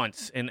least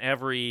once in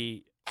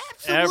every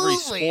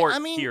sport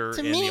here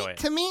in the OA.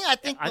 To me, I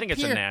think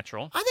it's a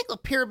natural. I think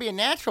Lapeer would be a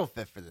natural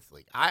fit for this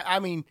league. I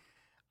mean,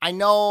 I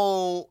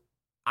know.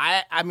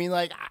 I'd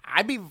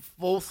be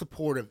full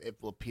supportive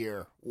if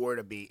Lapeer were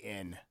to be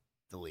in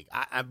the league.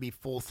 I'd be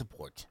full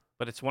support.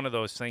 But it's one of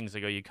those things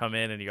that you come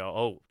in and you go,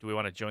 oh, do we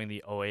want to join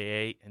the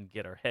OAA and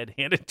get our head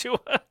handed to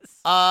us?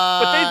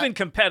 But they've been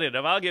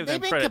competitive. I'll give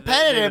them credit. They've been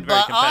competitive,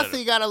 but also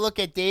you got to look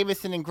at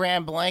Davison and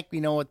Grand Blanc,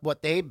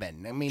 what they've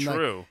been. I mean,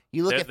 true.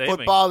 You look at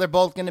football, they're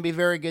both going to be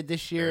very good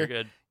this year.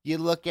 Very good. You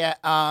look at,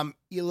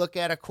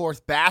 of course,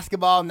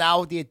 basketball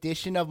now with the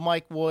addition of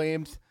Mike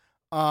Williams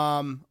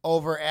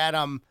over at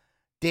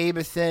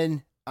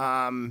Davison.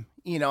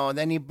 And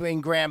then you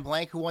bring Grand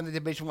Blanc, who won the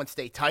Division I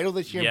state title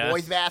this year in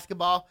boys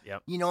basketball.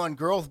 Yep. And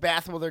girls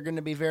basketball, they're going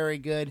to be very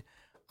good.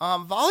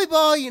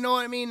 Volleyball, you know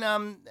what I mean?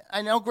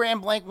 I know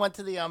Grand Blanc went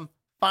to the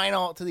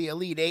final, to the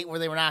Elite Eight, where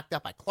they were knocked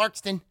out by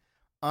Clarkston.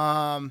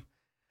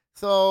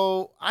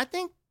 So I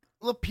think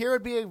Lapeer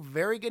would be a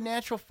very good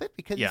natural fit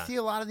because you see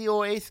a lot of the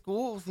OA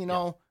schools,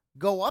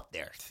 go up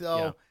there.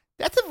 So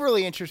that's a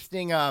really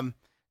interesting. I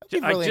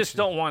just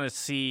don't want to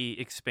see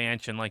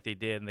expansion like they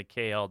did in the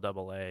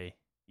KLAA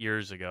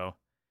years ago.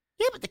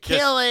 Yeah, but the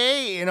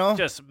KLAA,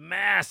 just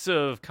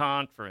massive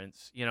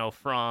conference,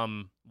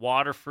 from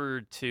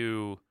Waterford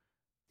to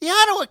the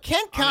Ottawa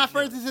Kent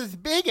Conference is as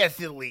big as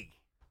the league.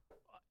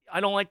 I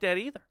don't like that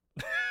either.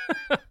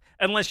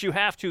 Unless you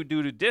have to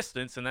due to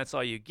distance, and that's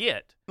all you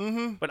get.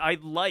 Mm-hmm. But I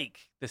like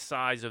the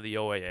size of the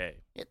OAA.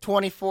 Yeah,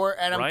 24,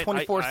 and I'm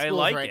 24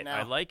 schools right now.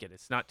 I like it.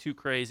 It's not too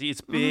crazy.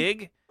 It's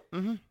big,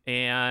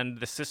 and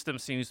the system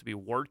seems to be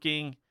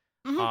working.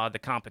 The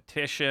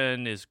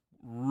competition is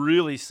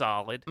really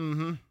solid,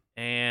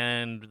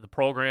 and the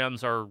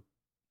programs are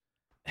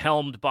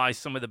helmed by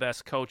some of the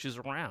best coaches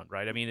around,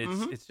 right? I mean,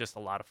 it's just a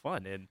lot of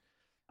fun, and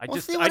I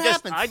just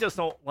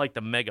don't like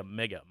the mega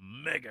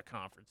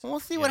conference. We'll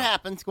see what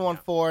happens going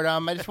forward. I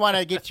just want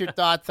to get your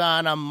thoughts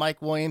on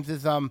Mike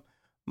Williams'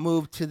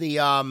 move to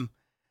the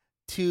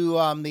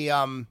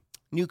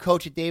new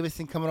coach at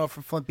Davison coming over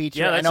from Flint Beach.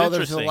 Yeah, I know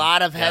there's a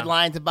lot of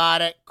headlines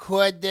about it.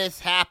 Could this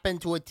happen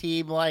to a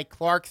team like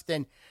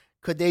Clarkston?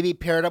 Could they be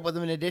paired up with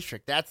them in a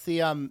district? That's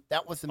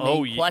that was the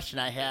main question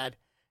I had.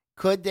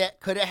 Could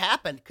it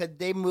happen? Could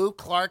they move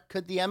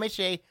Could the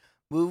MHA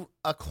move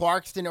a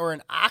Clarkston or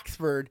an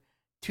Oxford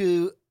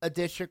to a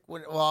district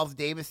that involves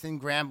Davison,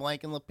 Grand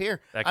Blanc, and Lapeer?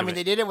 I mean,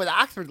 they did it with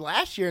Oxford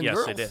last year in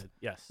girls. Yes, they did.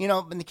 Yes.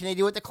 But can they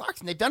do it to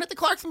Clarkston? They've done it to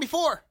Clarkston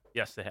before.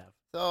 Yes, they have.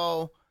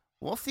 So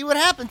we'll see what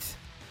happens.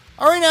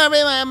 All right, now,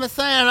 everybody, I'm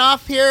signing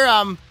off here.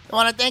 I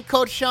want to thank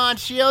Coach Sean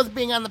Shields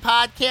being on the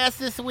podcast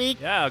this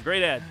week. Yeah,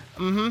 great ad.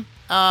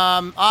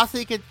 Also,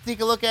 you could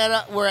take a look at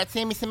it. We're at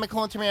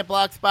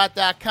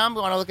SammySimicolin@blogspot.com.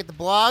 We want to look at the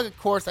blog. Of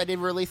course, I did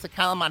release a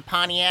column on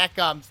Pontiac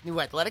new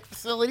athletic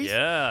facilities.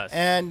 Yes.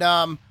 And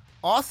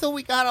also,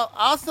 we got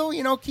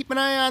to keep an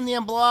eye on the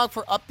blog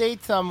for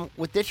updates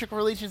with district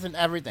releases and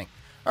everything.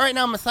 All right,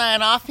 now I'm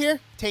signing off here.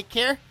 Take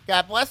care.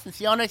 God bless, and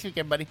see y'all next week,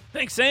 everybody.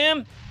 Thanks,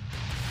 Sam.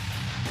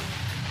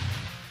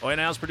 OA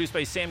Now is produced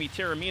by Sammy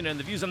Terramina, and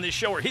the views on this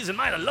show are his and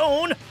mine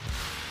alone. If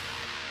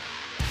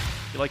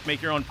you'd like to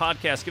make your own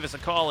podcast, give us a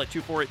call at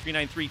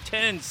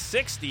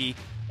 248-393-1060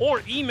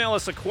 or email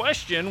us a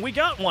question. We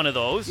got one of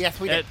those. Yes,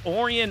 we did. At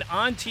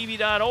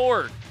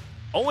orionontv.org.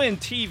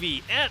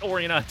 ONTV at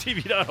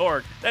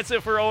orionontv.org. That's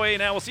it for OA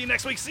Now. We'll see you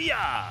next week. See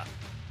ya!